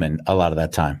than human a lot of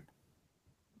that time.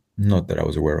 Not that I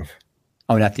was aware of.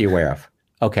 Oh, not that you're aware of.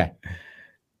 Okay.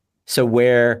 So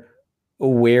where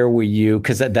were you?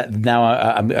 Because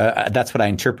that's what I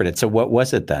interpreted. So what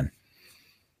was it then?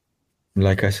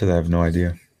 Like I said, I have no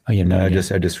idea. Oh, you know, I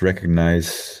just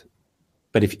recognize.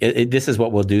 But if this is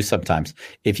what we'll do sometimes,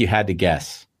 if you had to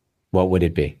guess, what would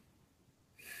it be?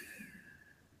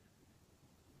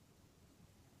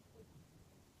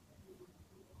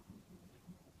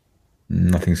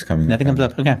 Nothing's coming. Nothing comes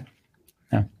up. Okay.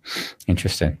 No.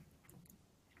 Interesting.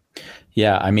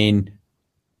 Yeah, I mean,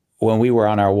 when we were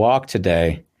on our walk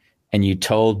today, and you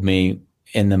told me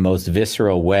in the most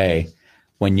visceral way,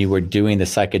 when you were doing the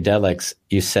psychedelics,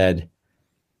 you said,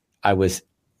 I was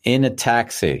in a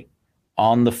taxi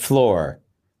on the floor.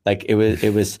 Like it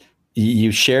was,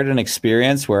 you shared an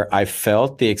experience where I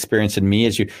felt the experience in me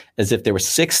as if there were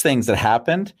 6 things that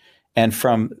happened. And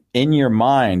from in your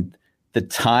mind, the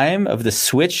time of the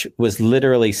switch was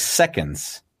literally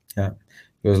seconds. Yeah.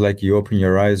 It was like you open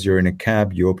your eyes, you're in a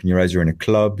cab. You open your eyes, you're in a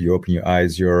club. You open your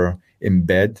eyes, you're in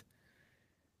bed.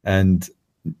 And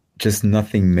just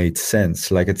nothing made sense.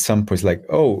 Like at some point, it's like,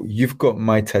 oh, you've got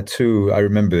my tattoo. I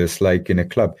remember this, like in a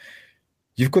club.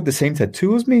 You've got the same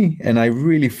tattoo as me? And I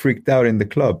really freaked out in the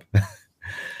club.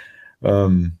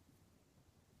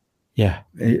 Yeah.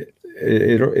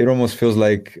 It almost feels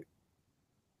like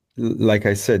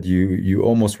I said, you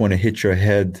almost want to hit your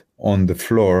head on the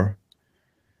floor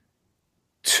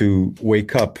to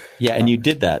wake up. Yeah, and you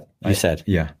did that, you said.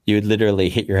 Yeah. You would literally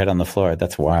hit your head on the floor.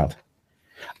 That's wild.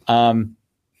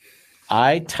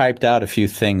 I typed out a few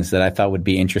things that I thought would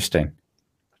be interesting.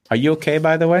 Are you okay,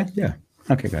 by the way? Yeah.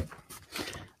 Okay, good.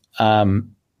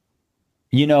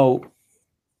 You know,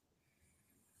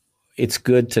 it's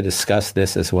good to discuss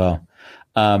this as well.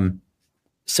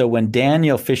 So when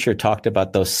Daniel Fisher talked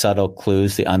about those subtle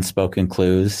clues, the unspoken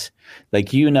clues,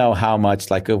 like, you know how much,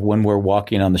 like when we're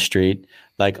walking on the street,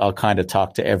 like I'll kind of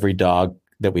talk to every dog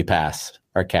that we pass,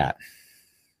 or cat.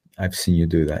 I've seen you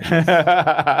do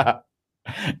that.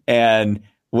 And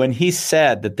when he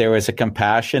said that there was a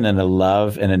compassion and a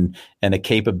love and a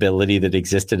capability that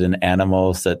existed in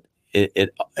animals that it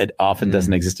often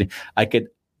doesn't exist, I could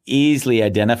easily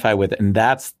identify with it. And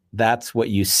that's what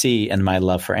you see in my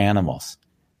love for animals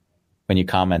when you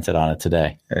commented on it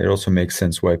today. It also makes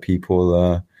sense why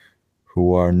people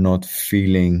who are not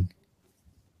feeling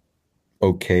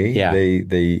okay,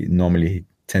 they normally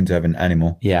tend to have an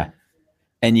animal. Yeah.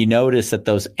 And you notice that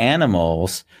those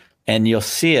animals, and you'll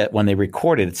see it when they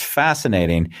record it, it's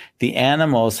fascinating. The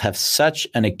animals have such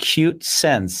an acute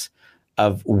sense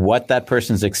of what that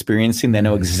person's experiencing. They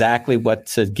know exactly what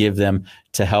to give them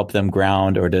to help them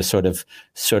ground, or to sort of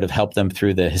help them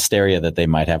through the hysteria that they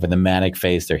might have, or the manic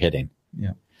phase they're hitting.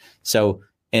 Yeah. So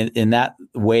in that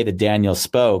way that Daniel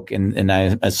spoke, and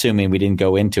I'm assuming we didn't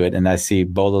go into it, and I see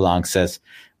Bolalong says,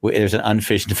 there's an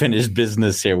unfinished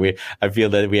business here. I feel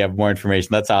that we have more information.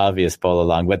 That's obvious,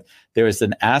 Bolalong. But there is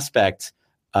an aspect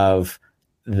of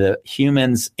the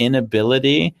human's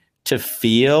inability to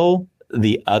feel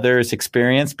the other's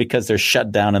experience because they're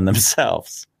shut down in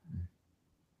themselves.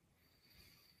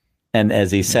 And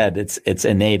as he said, it's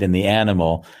innate in the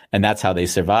animal, and that's how they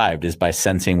survived, is by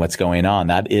sensing what's going on.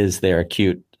 That is their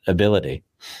acute ability.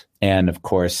 And of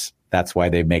course, that's why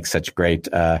they make such great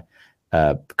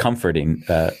comfort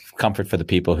for the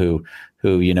people who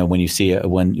when you see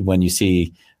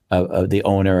the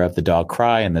owner of the dog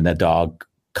cry, and then the dog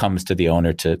comes to the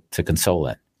owner to console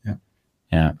it.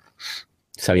 Yeah.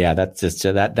 So yeah, that's just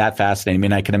that fascinating. I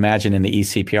mean, I can imagine in the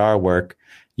ECPR work,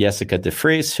 Jessica de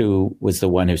Vries, who was the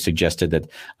one who suggested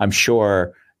that, I'm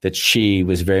sure that she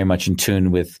was very much in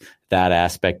tune with that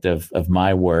aspect of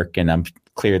my work. And I'm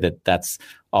clear that that's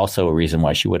also a reason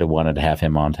why she would have wanted to have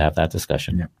him on to have that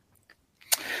discussion. Yeah.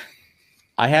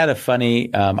 I had a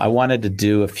funny, I wanted to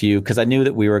do a few, because I knew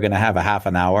that we were going to have a half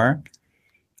an hour.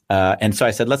 And so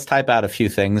I said, let's type out a few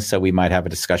things so we might have a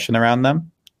discussion around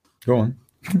them. Go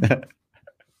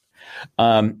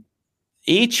on.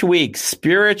 Each week,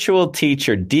 spiritual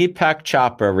teacher Deepak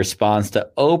Chopra responds to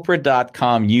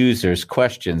Oprah.com users'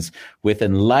 questions with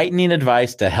enlightening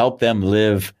advice to help them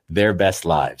live their best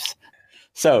lives.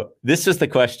 So this is the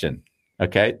question,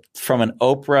 okay, from an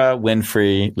Oprah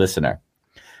Winfrey listener.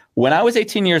 When I was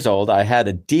 18 years old, I had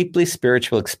a deeply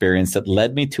spiritual experience that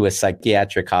led me to a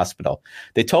psychiatric hospital.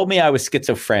 They told me I was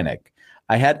schizophrenic.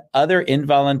 I had other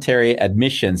involuntary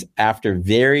admissions after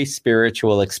very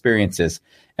spiritual experiences,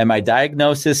 and my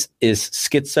diagnosis is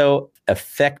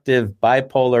schizoaffective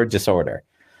bipolar disorder.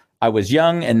 I was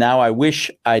young, and now I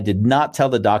wish I did not tell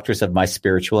the doctors of my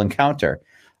spiritual encounter.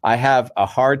 I have a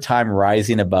hard time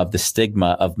rising above the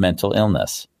stigma of mental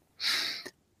illness.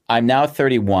 I'm now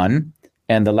 31.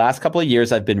 And the last couple of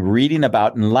years, I've been reading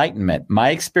about enlightenment.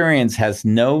 My experience was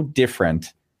no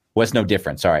different.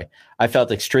 I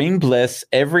felt extreme bliss.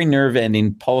 Every nerve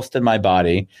ending pulsed in my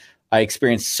body. I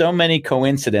experienced so many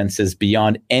coincidences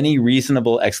beyond any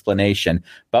reasonable explanation,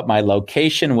 but my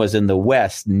location was in the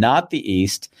West, not the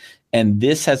East, and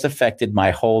this has affected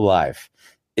my whole life.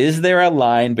 Is there a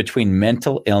line between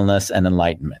mental illness and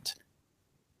enlightenment?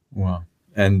 Wow.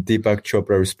 And Deepak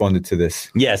Chopra responded to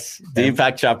this. Yes,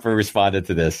 Deepak Chopra responded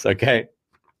to this. Okay.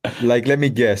 Like, let me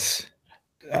guess.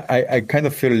 I kind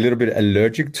of feel a little bit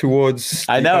allergic towards.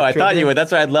 I know. I thought you would.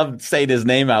 That's why I'd love saying his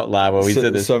name out loud when we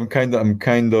did this. So I'm kind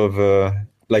of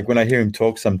like when I hear him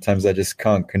talk, sometimes I just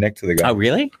can't connect to the guy. Oh,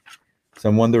 really? So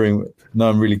I'm wondering. No,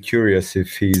 I'm really curious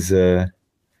if he's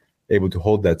able to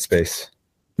hold that space.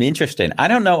 Interesting. I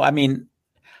don't know. I mean,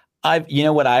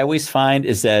 what I always find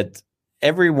is that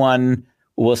everyone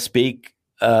will speak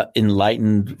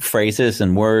enlightened phrases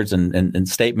and words and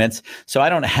statements. So I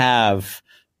don't have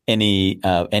any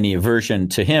aversion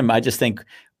to him. I just think,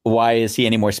 why is he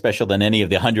any more special than any of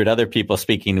the 100 other people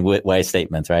speaking wise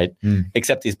statements, right?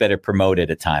 Except he's better promoted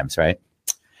at times, right?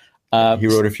 He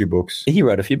wrote a few books.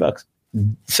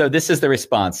 So this is the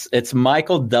response. It's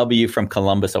Michael W. from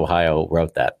Columbus, Ohio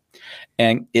wrote that.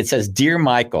 And it says, Dear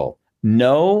Michael,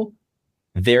 no,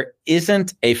 there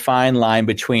isn't a fine line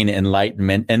between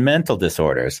enlightenment and mental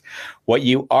disorders. What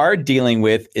you are dealing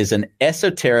with is an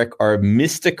esoteric or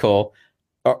mystical,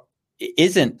 or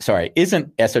isn't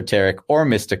esoteric or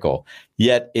mystical,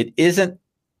 yet it isn't,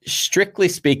 strictly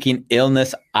speaking,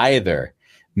 illness either.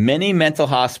 Many mental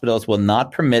hospitals will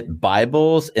not permit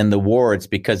Bibles in the wards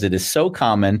because it is so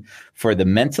common for the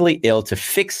mentally ill to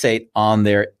fixate on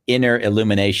their inner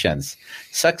illuminations.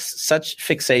 Such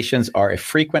fixations are a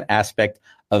frequent aspect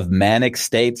of manic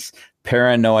states,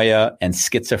 paranoia, and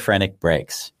schizophrenic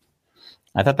breaks.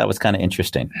 I thought that was kind of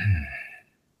interesting.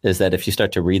 Is that if you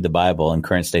start to read the Bible in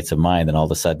current states of mind, then all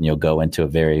of a sudden you'll go into a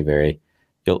very, very,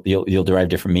 you'll derive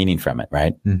different meaning from it,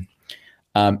 right?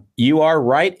 You are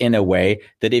right in a way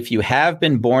that if you have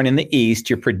been born in the East,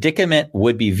 your predicament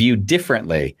would be viewed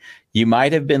differently. You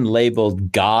might have been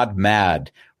labeled God mad,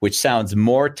 which sounds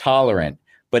more tolerant.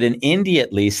 But in India,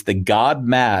 at least, the God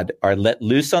mad are let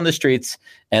loose on the streets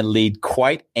and lead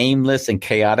quite aimless and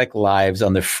chaotic lives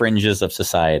on the fringes of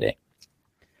society.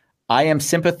 I am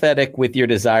sympathetic with your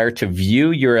desire to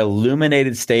view your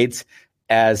illuminated states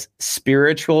as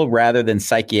spiritual rather than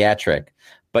psychiatric.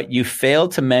 But you fail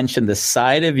to mention the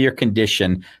side of your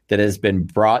condition that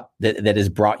has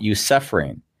brought you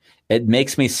suffering. It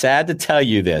makes me sad to tell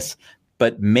you this,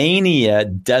 but mania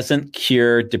doesn't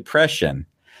cure depression.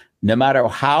 No matter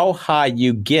how high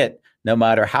you get, no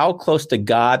matter how close to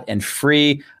God and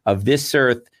free of this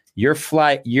earth, your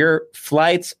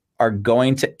flights are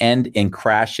going to end in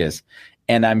crashes.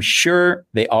 And I'm sure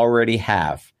they already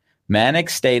have. Manic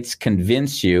states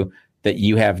convince you that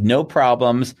you have no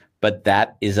problems, but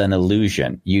that is an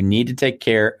illusion. You need to take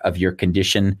care of your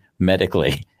condition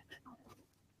medically.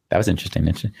 That was interesting.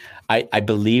 I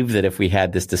believe that if we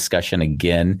had this discussion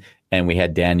again and we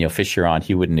had Daniel Fisher on,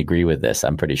 he wouldn't agree with this,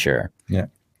 I'm pretty sure. Yeah.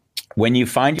 When you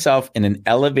find yourself in an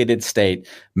elevated state,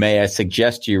 may I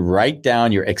suggest you write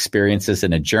down your experiences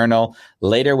in a journal.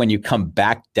 Later, when you come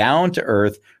back down to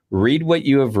earth, read what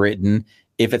you have written.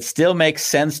 If it still makes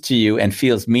sense to you and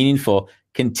feels meaningful,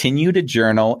 continue to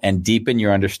journal and deepen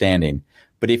your understanding.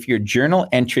 But if your journal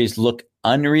entries look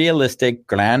unrealistic,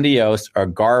 grandiose, or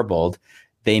garbled,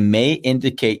 they may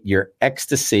indicate your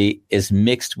ecstasy is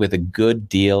mixed with a good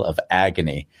deal of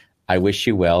agony. I wish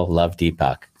you well. Love,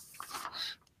 Deepak.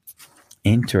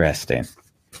 Interesting.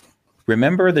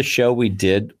 Remember the show we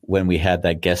did when we had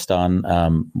that guest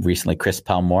on recently, Chris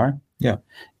Palmore? Yeah.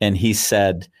 And he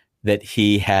said that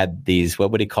he had these,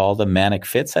 what would he call them? Manic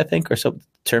fits, I think, or some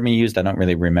term he used. I don't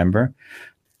really remember.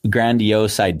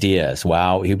 Grandiose ideas.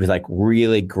 Wow. He was like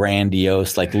really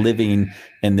grandiose, like living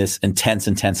in this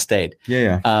intense state.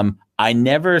 Yeah. I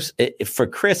never, for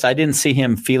Chris, I didn't see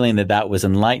him feeling that was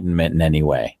enlightenment in any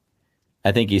way.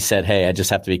 I think he said, hey, I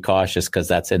just have to be cautious because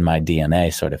that's in my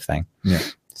DNA sort of thing. Yeah.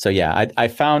 So yeah, I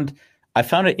found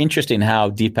it interesting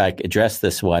how Deepak addressed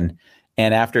this one.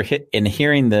 And after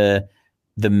hearing the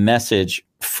message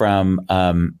from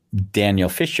Daniel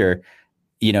Fisher,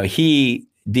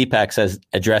 Deepak says,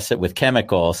 address it with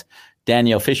chemicals.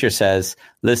 Daniel Fisher says,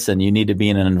 listen, you need to be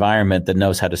in an environment that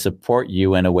knows how to support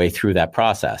you in a way through that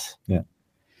process. Yeah.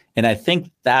 And I think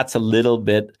that's a little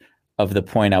bit of the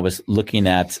point I was looking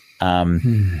at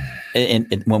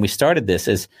when we started this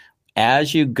is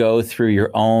as you go through your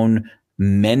own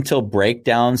mental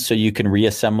breakdowns so you can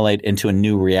reassimilate into a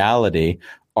new reality,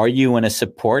 are you in a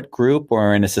support group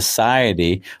or in a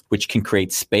society which can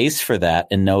create space for that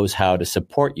and knows how to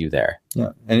support you there? Yeah.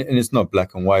 And it's not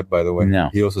black and white, by the way. No.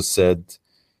 He also said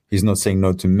he's not saying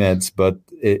no to meds, but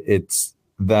it's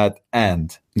that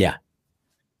and. Yeah.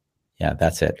 Yeah,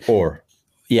 that's it. Or.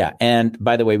 Yeah. And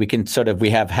by the way, we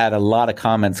have had a lot of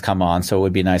comments come on, so it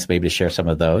would be nice maybe to share some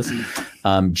of those.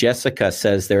 Jessica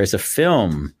says there is a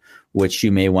film which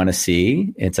you may want to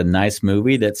see. It's a nice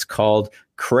movie that's called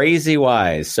Crazy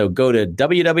Wise. So go to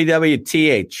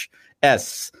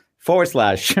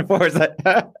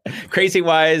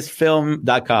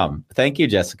www.crazywisefilm.com. Thank you,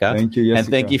 Jessica. Thank you, Jessica. And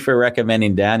thank you for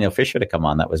recommending Daniel Fisher to come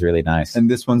on. That was really nice.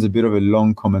 And this one's a bit of a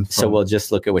long comment. So we'll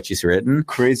just look at what she's written.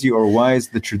 Crazy or wise,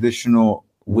 the traditional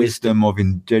wisdom of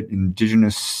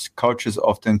indigenous cultures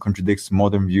often contradicts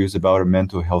modern views about a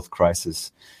mental health crisis.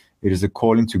 It is a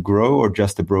calling to grow or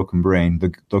just a broken brain.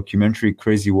 The documentary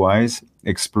Crazy Wise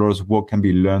explores what can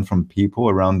be learned from people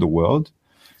around the world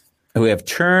who have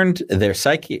turned their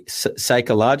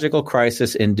psychological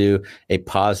crisis into a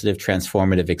positive,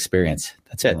 transformative experience.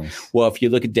 That's it. Nice. Well, if you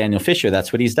look at Daniel Fisher,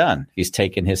 that's what he's done. He's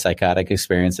taken his psychotic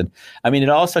experience. And I mean, it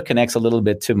also connects a little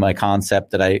bit to my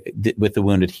concept that I did with the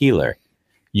wounded healer.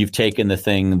 You've taken the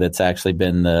thing that's actually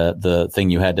been the thing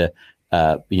you had to,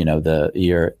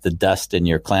 the dust in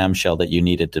your clamshell that you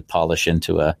needed to polish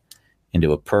into a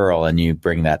pearl, and you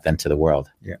bring that then to the world.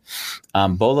 Yeah.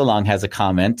 Bolalong has a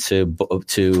comment to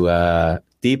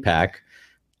Deepak.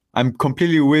 I'm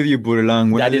completely with you,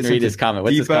 Bolalong. I didn't read his comment.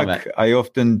 What's Deepak, his comment? I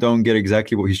often don't get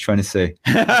exactly what he's trying to say.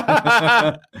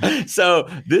 So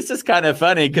this is kind of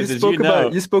funny because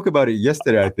you spoke about it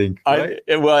yesterday, I think. Right?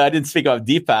 I didn't speak about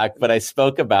Deepak, but I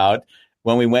spoke about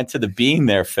when we went to the Being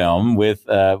There film with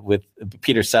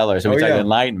Peter Sellers and we talked about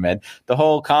enlightenment. The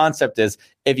whole concept is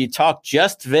if you talk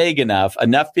just vague enough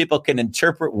people can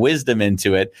interpret wisdom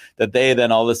into it that they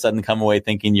then all of a sudden come away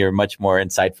thinking you're much more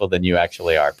insightful than you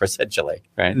actually are, essentially.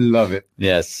 Right? Love it.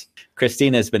 Yes.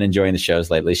 Christina has been enjoying the shows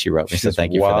lately. She wrote me, so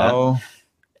thank you for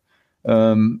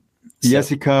that.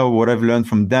 Jessica, what I've learned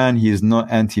from Dan, he is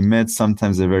not anti-med.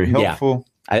 Sometimes they're very helpful. Yeah.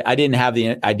 I didn't have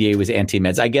the idea he was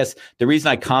anti-meds. I guess the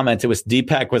reason I commented was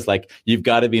Deepak was like, you've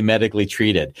got to be medically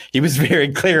treated. He was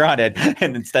very clear on it.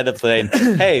 And instead of saying,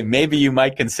 hey, maybe you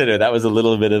might consider, that was a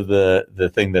little bit of the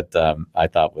thing that I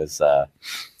thought was,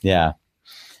 yeah.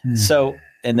 So,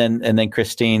 and then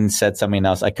Christine said something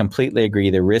else. I completely agree.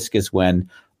 The risk is when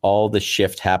all the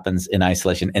shift happens in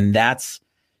isolation. And that's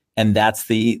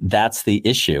the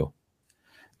issue,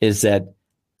 is that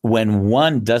when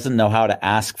one doesn't know how to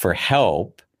ask for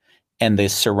help and the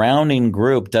surrounding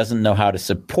group doesn't know how to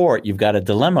support, you've got a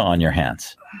dilemma on your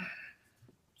hands.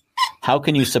 How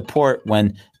can you support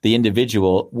when the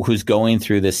individual who's going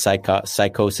through this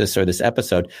psychosis or this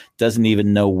episode doesn't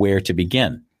even know where to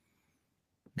begin?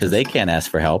 Because they can't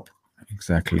ask for help.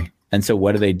 Exactly. And so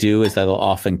what do is they'll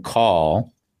often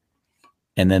call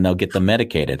and then they'll get them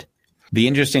medicated. The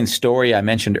interesting story I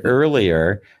mentioned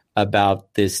earlier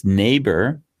about this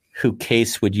neighbor who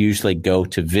Case would usually go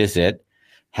to visit,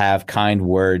 have kind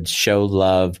words, show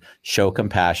love, show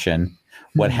compassion.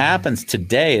 What happens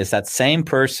today is that same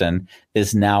person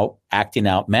is now acting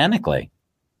out manically.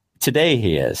 Today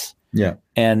he is. Yeah.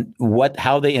 And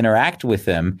how they interact with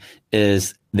him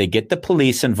is they get the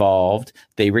police involved,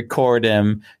 they record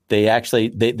him,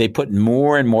 they put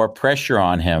more and more pressure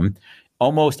on him,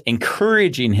 almost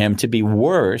encouraging him to be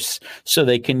worse so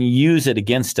they can use it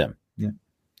against him. Yeah.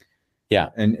 Yeah.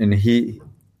 And he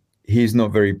he's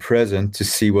not very present to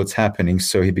see what's happening,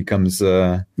 so he becomes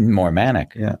more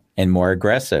manic yeah. and more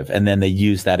aggressive. And then they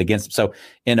use that against him. So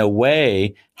in a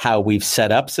way, how we've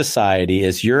set up society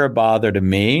is you're a bother to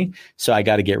me, so I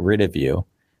got to get rid of you.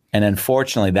 And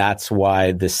unfortunately, that's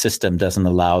why the system doesn't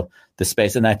allow the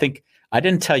space. And I think I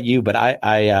didn't tell you, but I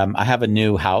have a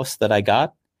new house that I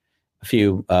got a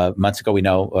few months ago. We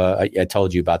know I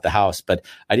told you about the house, but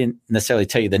I didn't necessarily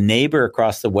tell you. The neighbor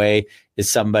across the way is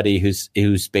somebody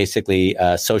who's basically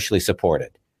socially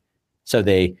supported. So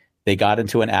they got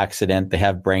into an accident, they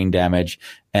have brain damage,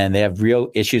 and they have real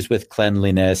issues with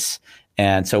cleanliness.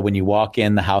 And so when you walk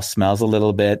in, the house smells a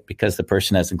little bit because the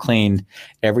person hasn't cleaned.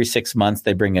 Every 6 months,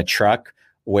 they bring a truck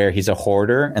where he's a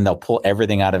hoarder, and they'll pull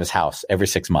everything out of his house every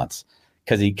 6 months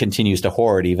because he continues to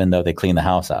hoard even though they clean the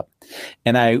house up.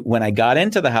 And when I got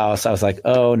into the house, I was like,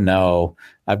 oh no,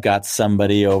 I've got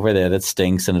somebody over there that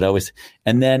stinks. And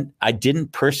then I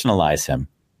didn't personalize him.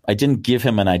 I didn't give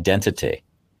him an identity.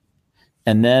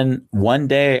 And then one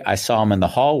day I saw him in the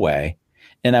hallway,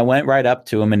 and I went right up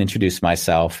to him and introduced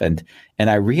myself. And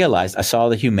I realized I saw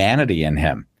the humanity in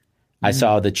him. I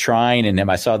saw the trying in him.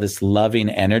 I saw this loving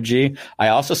energy. I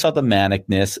also saw the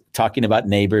manicness, talking about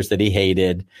neighbors that he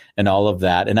hated and all of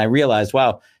that. And I realized,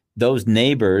 wow, those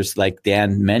neighbors, like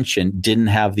Dan mentioned, didn't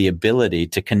have the ability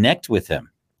to connect with him.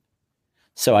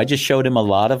 So I just showed him a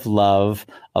lot of love,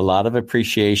 a lot of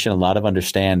appreciation, a lot of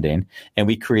understanding, and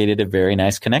we created a very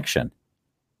nice connection.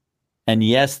 And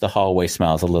yes, the hallway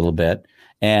smells a little bit.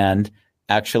 And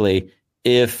actually,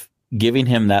 if giving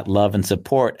him that love and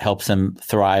support helps him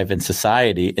thrive in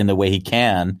society in the way he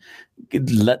can,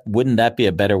 wouldn't that be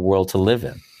a better world to live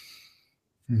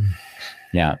in?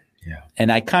 Yeah.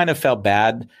 And I kind of felt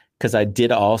bad because I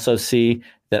did also see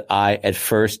that I at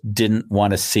first didn't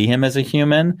want to see him as a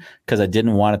human because I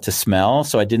didn't want it to smell.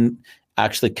 So I didn't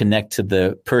actually connect to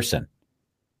the person.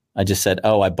 I just said,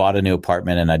 oh, I bought a new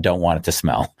apartment and I don't want it to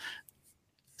smell.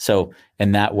 So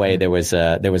in that way, there was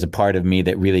a part of me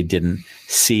that really didn't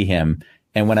see him.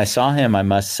 And when I saw him, I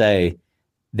must say,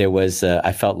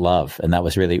 I felt love. And I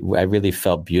really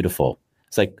felt beautiful.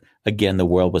 It's like, again, the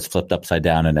world was flipped upside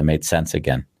down and it made sense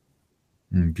again.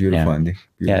 Beautiful, Andy.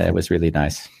 Beautiful. Yeah, it was really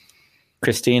nice.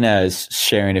 Christina is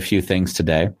sharing a few things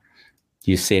today.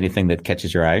 Do you see anything that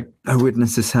catches your eye? I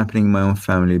witness this happening in my own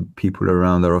family. People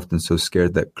around are often so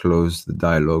scared that close the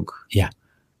dialogue. Yeah.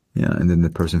 Yeah, and then the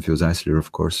person feels isolated,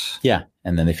 of course. Yeah,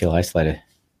 and then they feel isolated.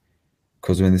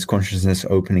 Because when this consciousness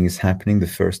opening is happening, the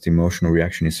first emotional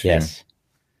reaction is fear. Yes.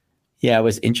 Yeah, it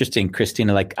was interesting,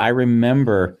 Christina. Like, I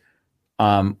remember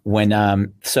when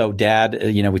Dad,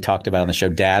 we talked about on the show,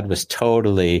 Dad was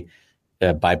totally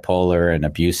bipolar and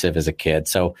abusive as a kid.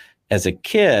 So as a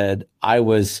kid, I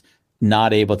was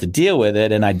not able to deal with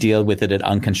it, and I deal with it in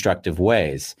unconstructive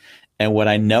ways. And what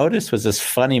I noticed was this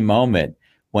funny moment.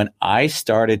 When I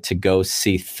started to go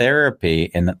see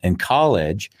therapy in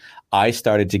college, I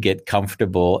started to get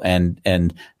comfortable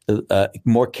and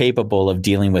more capable of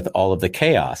dealing with all of the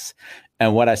chaos.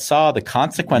 And what I saw, the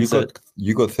consequences.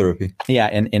 You got therapy. Yeah,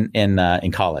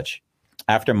 in college,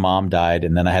 after Mom died,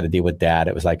 and then I had to deal with Dad.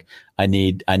 It was like I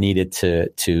needed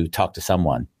to talk to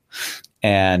someone,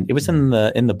 and it was in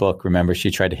the book. Remember,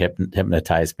 she tried to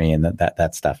hypnotize me and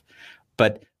that stuff.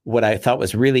 But what I thought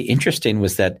was really interesting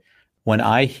was that when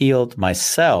I healed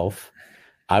myself,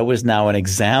 I was now an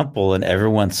example, and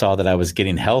everyone saw that I was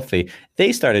getting healthy.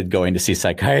 They started going to see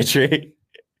psychiatry.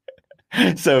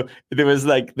 So there was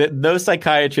like no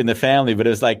psychiatry in the family, but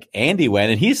it was like Andy went,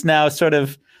 and he's now sort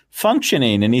of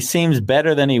functioning, and he seems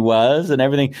better than he was and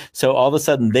everything. So all of a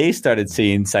sudden they started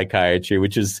seeing psychiatry,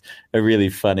 which is a really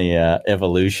funny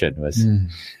evolution. Was,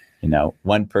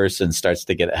 one person starts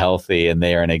to get healthy and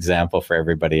they are an example for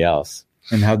everybody else.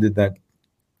 And how did that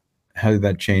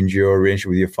change your relationship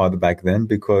with your father back then?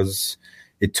 Because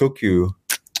it took you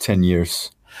 10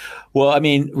 years. Well, I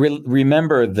mean,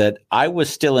 remember that I was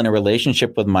still in a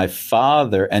relationship with my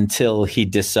father until he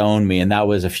disowned me, and that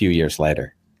was a few years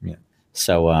later. Yeah.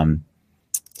 So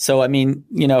I mean,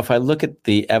 if I look at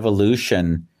the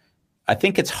evolution, I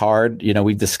think it's hard.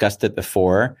 We've discussed it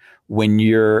before. When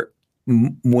you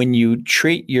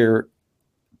treat your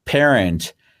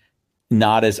parent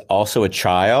not as also a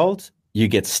child, you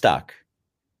get stuck.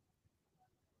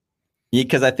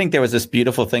 Because I think there was this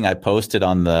beautiful thing I posted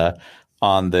on the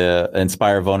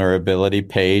Inspire Vulnerability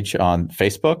page on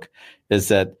Facebook, is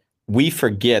that we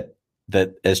forget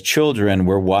that as children,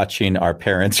 we're watching our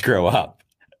parents grow up,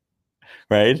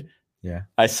 right? Yeah.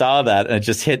 I saw that and it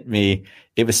just hit me.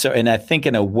 It was so, and I think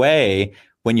in a way,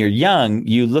 when you're young,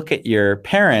 you look at your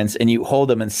parents and you hold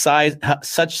them in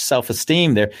such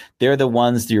self-esteem. They're the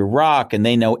ones, your rock, and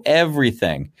they know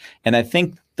everything. And I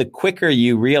think the quicker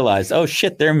you realize, oh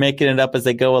shit, they're making it up as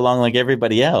they go along like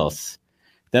everybody else,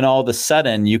 then all of a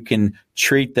sudden you can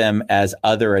treat them as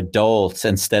other adults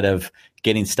instead of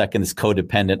getting stuck in this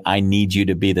codependent, I need you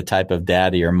to be the type of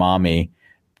daddy or mommy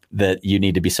that you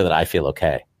need to be so that I feel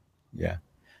okay. Yeah.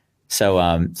 So,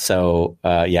 I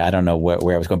don't know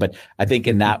where I was going, but I think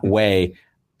in that way,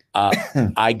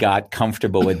 I got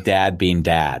comfortable with dad being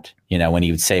dad. You know, when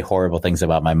he would say horrible things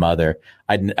about my mother,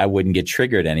 I wouldn't get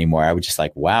triggered anymore. I was just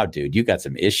like, wow, dude, you got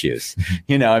some issues.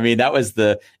 You know, I mean, that was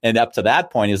and up to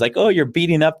that point, he was like, oh, you're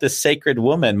beating up this sacred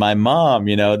woman, my mom,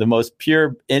 you know, the most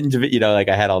pure individual, you know, like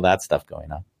I had all that stuff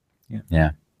going on.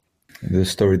 Yeah. The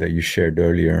story that you shared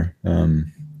earlier,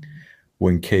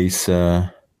 when Case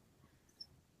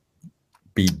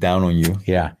beat down on you.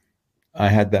 Yeah. I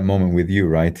had that moment with you,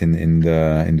 right? In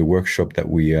the workshop that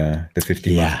we, the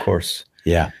 15-month course.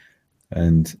 Yeah.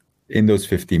 And in those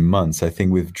 15 months, I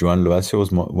think with Joan Loacio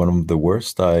was one of the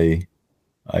worst. I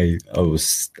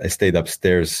stayed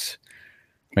upstairs.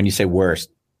 When you say worst,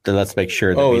 let's make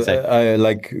sure that we say I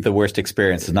like the worst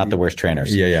experiences, not the worst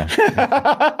trainers. Yeah.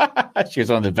 She was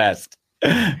one of the best.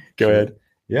 Go ahead.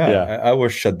 Yeah. I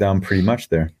was shut down pretty much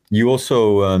there. You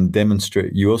also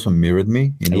you also mirrored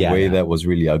me in a way that was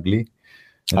really ugly.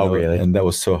 And really? And that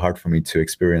was so hard for me to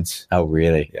experience. Oh,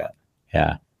 really?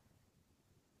 Yeah.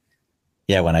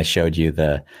 Yeah, when I showed you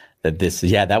that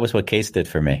was what Case did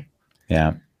for me.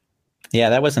 Yeah. Yeah,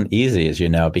 that wasn't easy, as you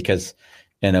know, because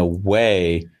in a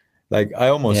way, like I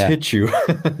almost hit you.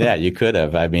 Yeah, you could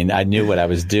have. I mean, I knew what I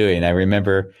was doing. I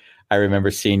remember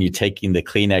seeing you taking the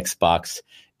Kleenex box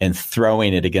and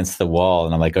throwing it against the wall.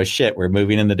 And I'm like, oh shit, we're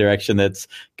moving in the direction that's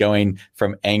going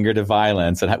from anger to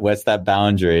violence. And what's that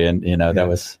boundary? And, you know, that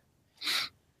was,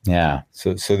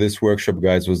 So this workshop,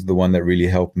 guys, was the one that really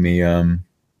helped me. How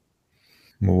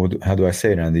do I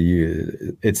say it, Andy?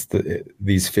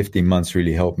 These 15 months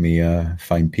really helped me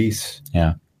find peace.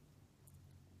 Yeah.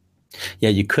 Yeah,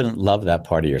 you couldn't love that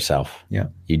part of yourself. Yeah.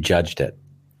 You judged it.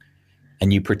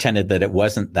 And you pretended that it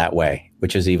wasn't that way,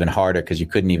 which is even harder because you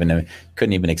couldn't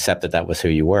even accept that was who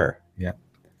you were. Yeah.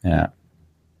 Yeah.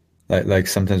 Like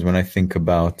sometimes when I think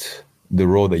about the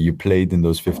role that you played in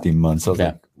those 15 months, I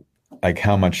was like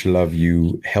how much love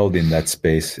you held in that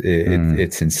space.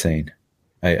 It's insane.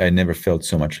 I never felt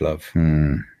so much love.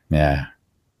 Yeah.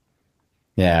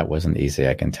 Yeah, it wasn't easy,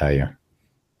 I can tell you.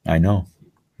 I know.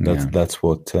 That's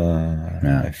what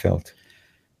I felt.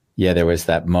 Yeah, there was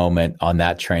that moment on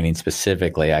that training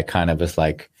specifically. I kind of was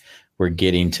like, we're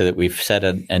getting to that. We've set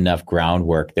enough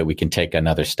groundwork that we can take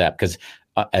another step. Because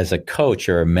as a coach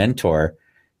or a mentor,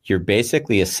 you're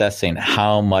basically assessing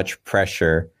how much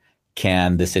pressure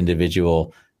can this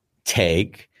individual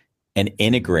take and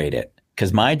integrate it.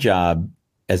 Because my job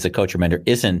as a coach or mentor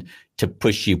isn't to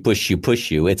push you.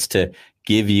 It's to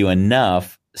give you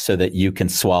enough so that you can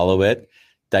swallow it,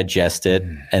 digest it,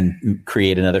 and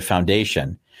create another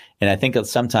foundation. And I think that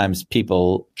sometimes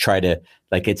people try to,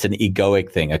 like, it's an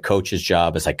egoic thing. A coach's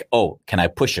job is like, oh, can I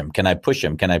push him? Can I push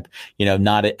him? Can I,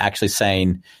 not actually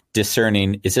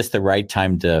discerning, is this the right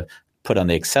time to put on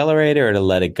the accelerator or to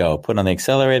let it go? Put on the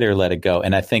accelerator or let it go?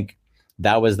 And I think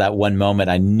that was that one moment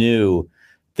I knew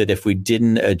that if we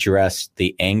didn't address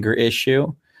the anger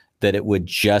issue, that it would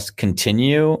just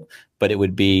continue, but it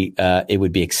would be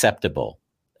acceptable.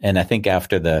 And I think I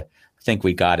think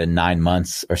we got in 9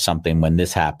 months or something when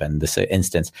this happened, this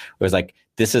instance, it was like,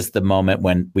 this is the moment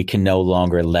when we can no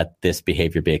longer let this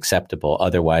behavior be acceptable.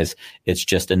 Otherwise, it's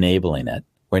just enabling it.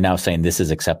 We're now saying this is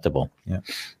acceptable. Yeah.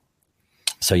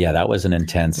 So yeah, that was an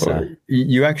intense.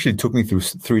 You actually took me through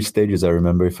 3 stages, I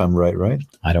remember, if I'm right?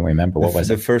 I don't remember. What was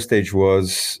it? The first stage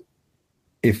was,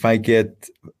 if I get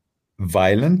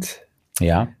violent,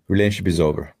 relationship is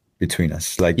over between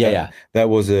us. That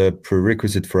was a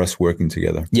prerequisite for us working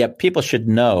together. Yeah, people should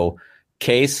know.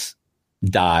 Case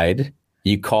died.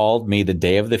 You called me the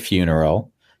day of the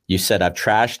funeral. You said, I've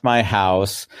trashed my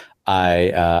house.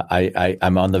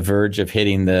 I'm on the verge of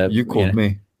hitting the. You called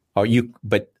me. Oh,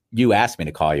 but you asked me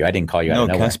to call you. I didn't call you. No,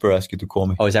 Casper asked you to call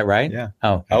me. Oh, is that right? Yeah.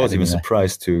 Oh, I was even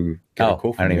surprised to get a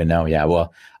call from you. I don't even know. Yeah.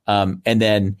 Well, and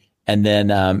then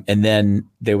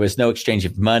there was no exchange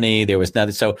of money. There was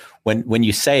nothing. So when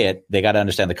you say it, they got to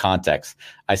understand the context.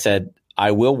 I said,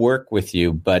 I will work with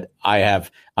you, but I'm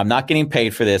not getting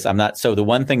paid for this. I'm not. So the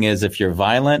one thing is, if you're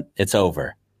violent, it's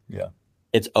over. Yeah.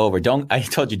 It's over. I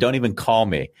told you, don't even call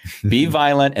me. Be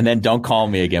violent and then don't call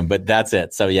me again. But that's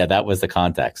it. So yeah, that was the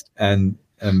context. And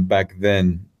back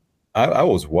then I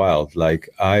was wild. Like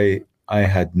I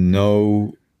had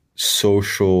no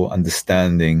social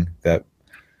understanding that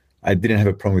I didn't have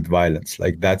a problem with violence.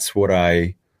 Like that's what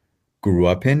I grew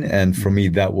up in. And for me,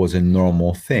 that was a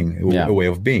normal thing, a way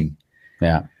of being.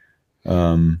 Yeah.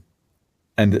 And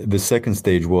the second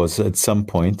stage was at some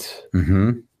point,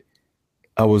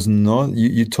 I was not,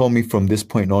 you told me from this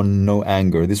point on, no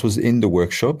anger. This was in the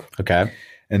workshop. Okay.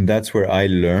 And that's where I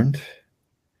learned,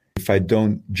 if I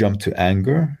don't jump to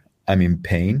anger, I'm in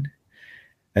pain.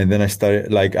 And then I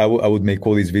started, like, I would make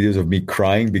all these videos of me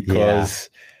crying because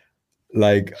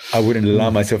like I wouldn't allow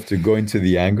myself to go into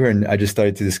the anger. And I just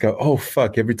started to discover, oh,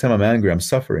 fuck, every time I'm angry, I'm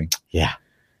suffering. Yeah.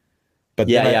 But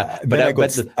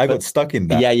I got stuck in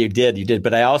that. Yeah, you did.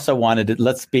 But I also wanted to,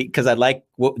 let's speak, because I like,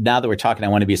 now that we're talking, I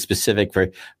want to be specific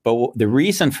but the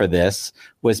reason for this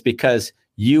was because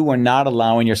you were not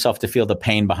allowing yourself to feel the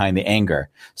pain behind the anger.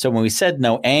 So when we said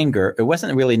no anger, it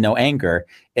wasn't really no anger.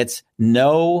 It's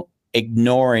no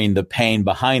ignoring the pain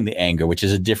behind the anger, which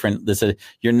is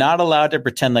you're not allowed to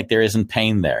pretend like there isn't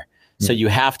pain there. So you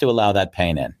have to allow that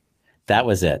pain in. That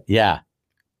was it. Yeah.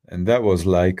 And that was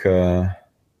like, that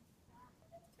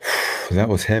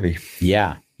was heavy.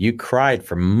 Yeah. You cried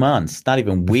for months, not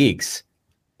even weeks.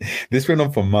 This went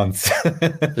on for months.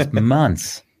 Just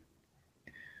months.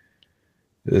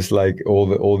 It's like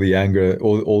all the anger,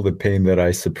 all the pain that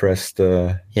I suppressed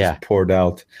just poured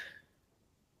out.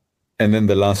 And then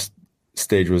the last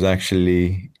stage was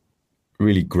actually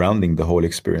really grounding the whole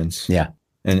experience. Yeah.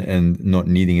 And not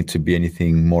needing it to be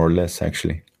anything more or less,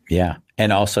 actually. Yeah.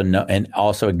 And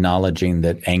also acknowledging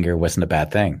that anger wasn't a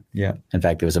bad thing. Yeah. In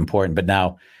fact, it was important. But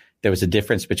now there was a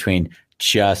difference between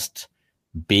just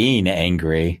being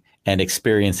angry and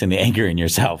experiencing the anger in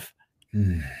yourself,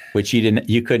 which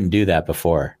you couldn't do that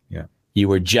before. Yeah. You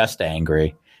were just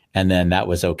angry. And then that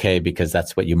was okay because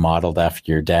that's what you modeled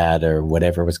after your dad or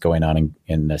whatever was going on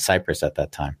in Cyprus at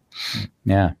that time.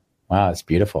 Yeah. Wow. It's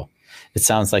beautiful. It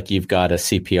sounds like you've got a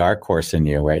CPR course in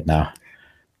you right now.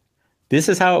 This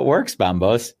is how it works,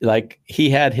 Bambos. Like, he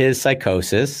had his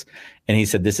psychosis and he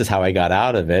said, this is how I got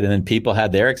out of it. And then people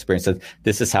had their experience of,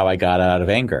 this is how I got out of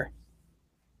anger.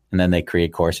 And then they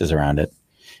create courses around it.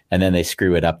 And then they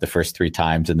screw it up the first 3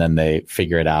 times and then they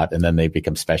figure it out and then they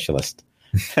become specialists.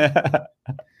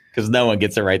 Because no one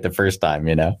gets it right the first time,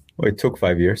 you know? Well, it took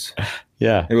 5 years.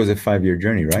 Yeah. It was a 5-year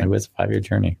journey, right? It was a 5-year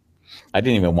journey. I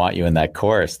didn't even want you in that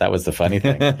course. That was the funny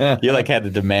thing. You like had to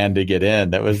demand to get in.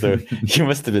 That was you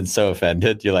must have been so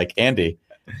offended. You're like, Andy,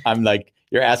 I'm like,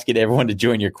 you're asking everyone to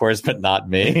join your course, but not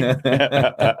me.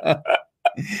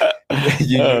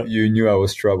 You knew I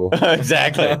was trouble.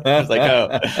 Exactly. I was like,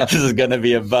 oh, this is going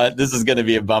to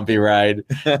be a bumpy ride,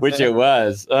 which it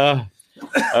was.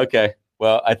 Okay.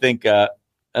 Well, I think,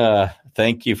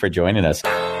 thank you for joining us.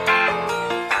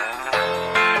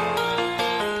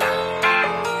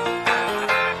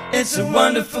 It's a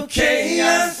wonderful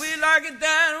chaos. We like it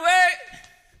that way.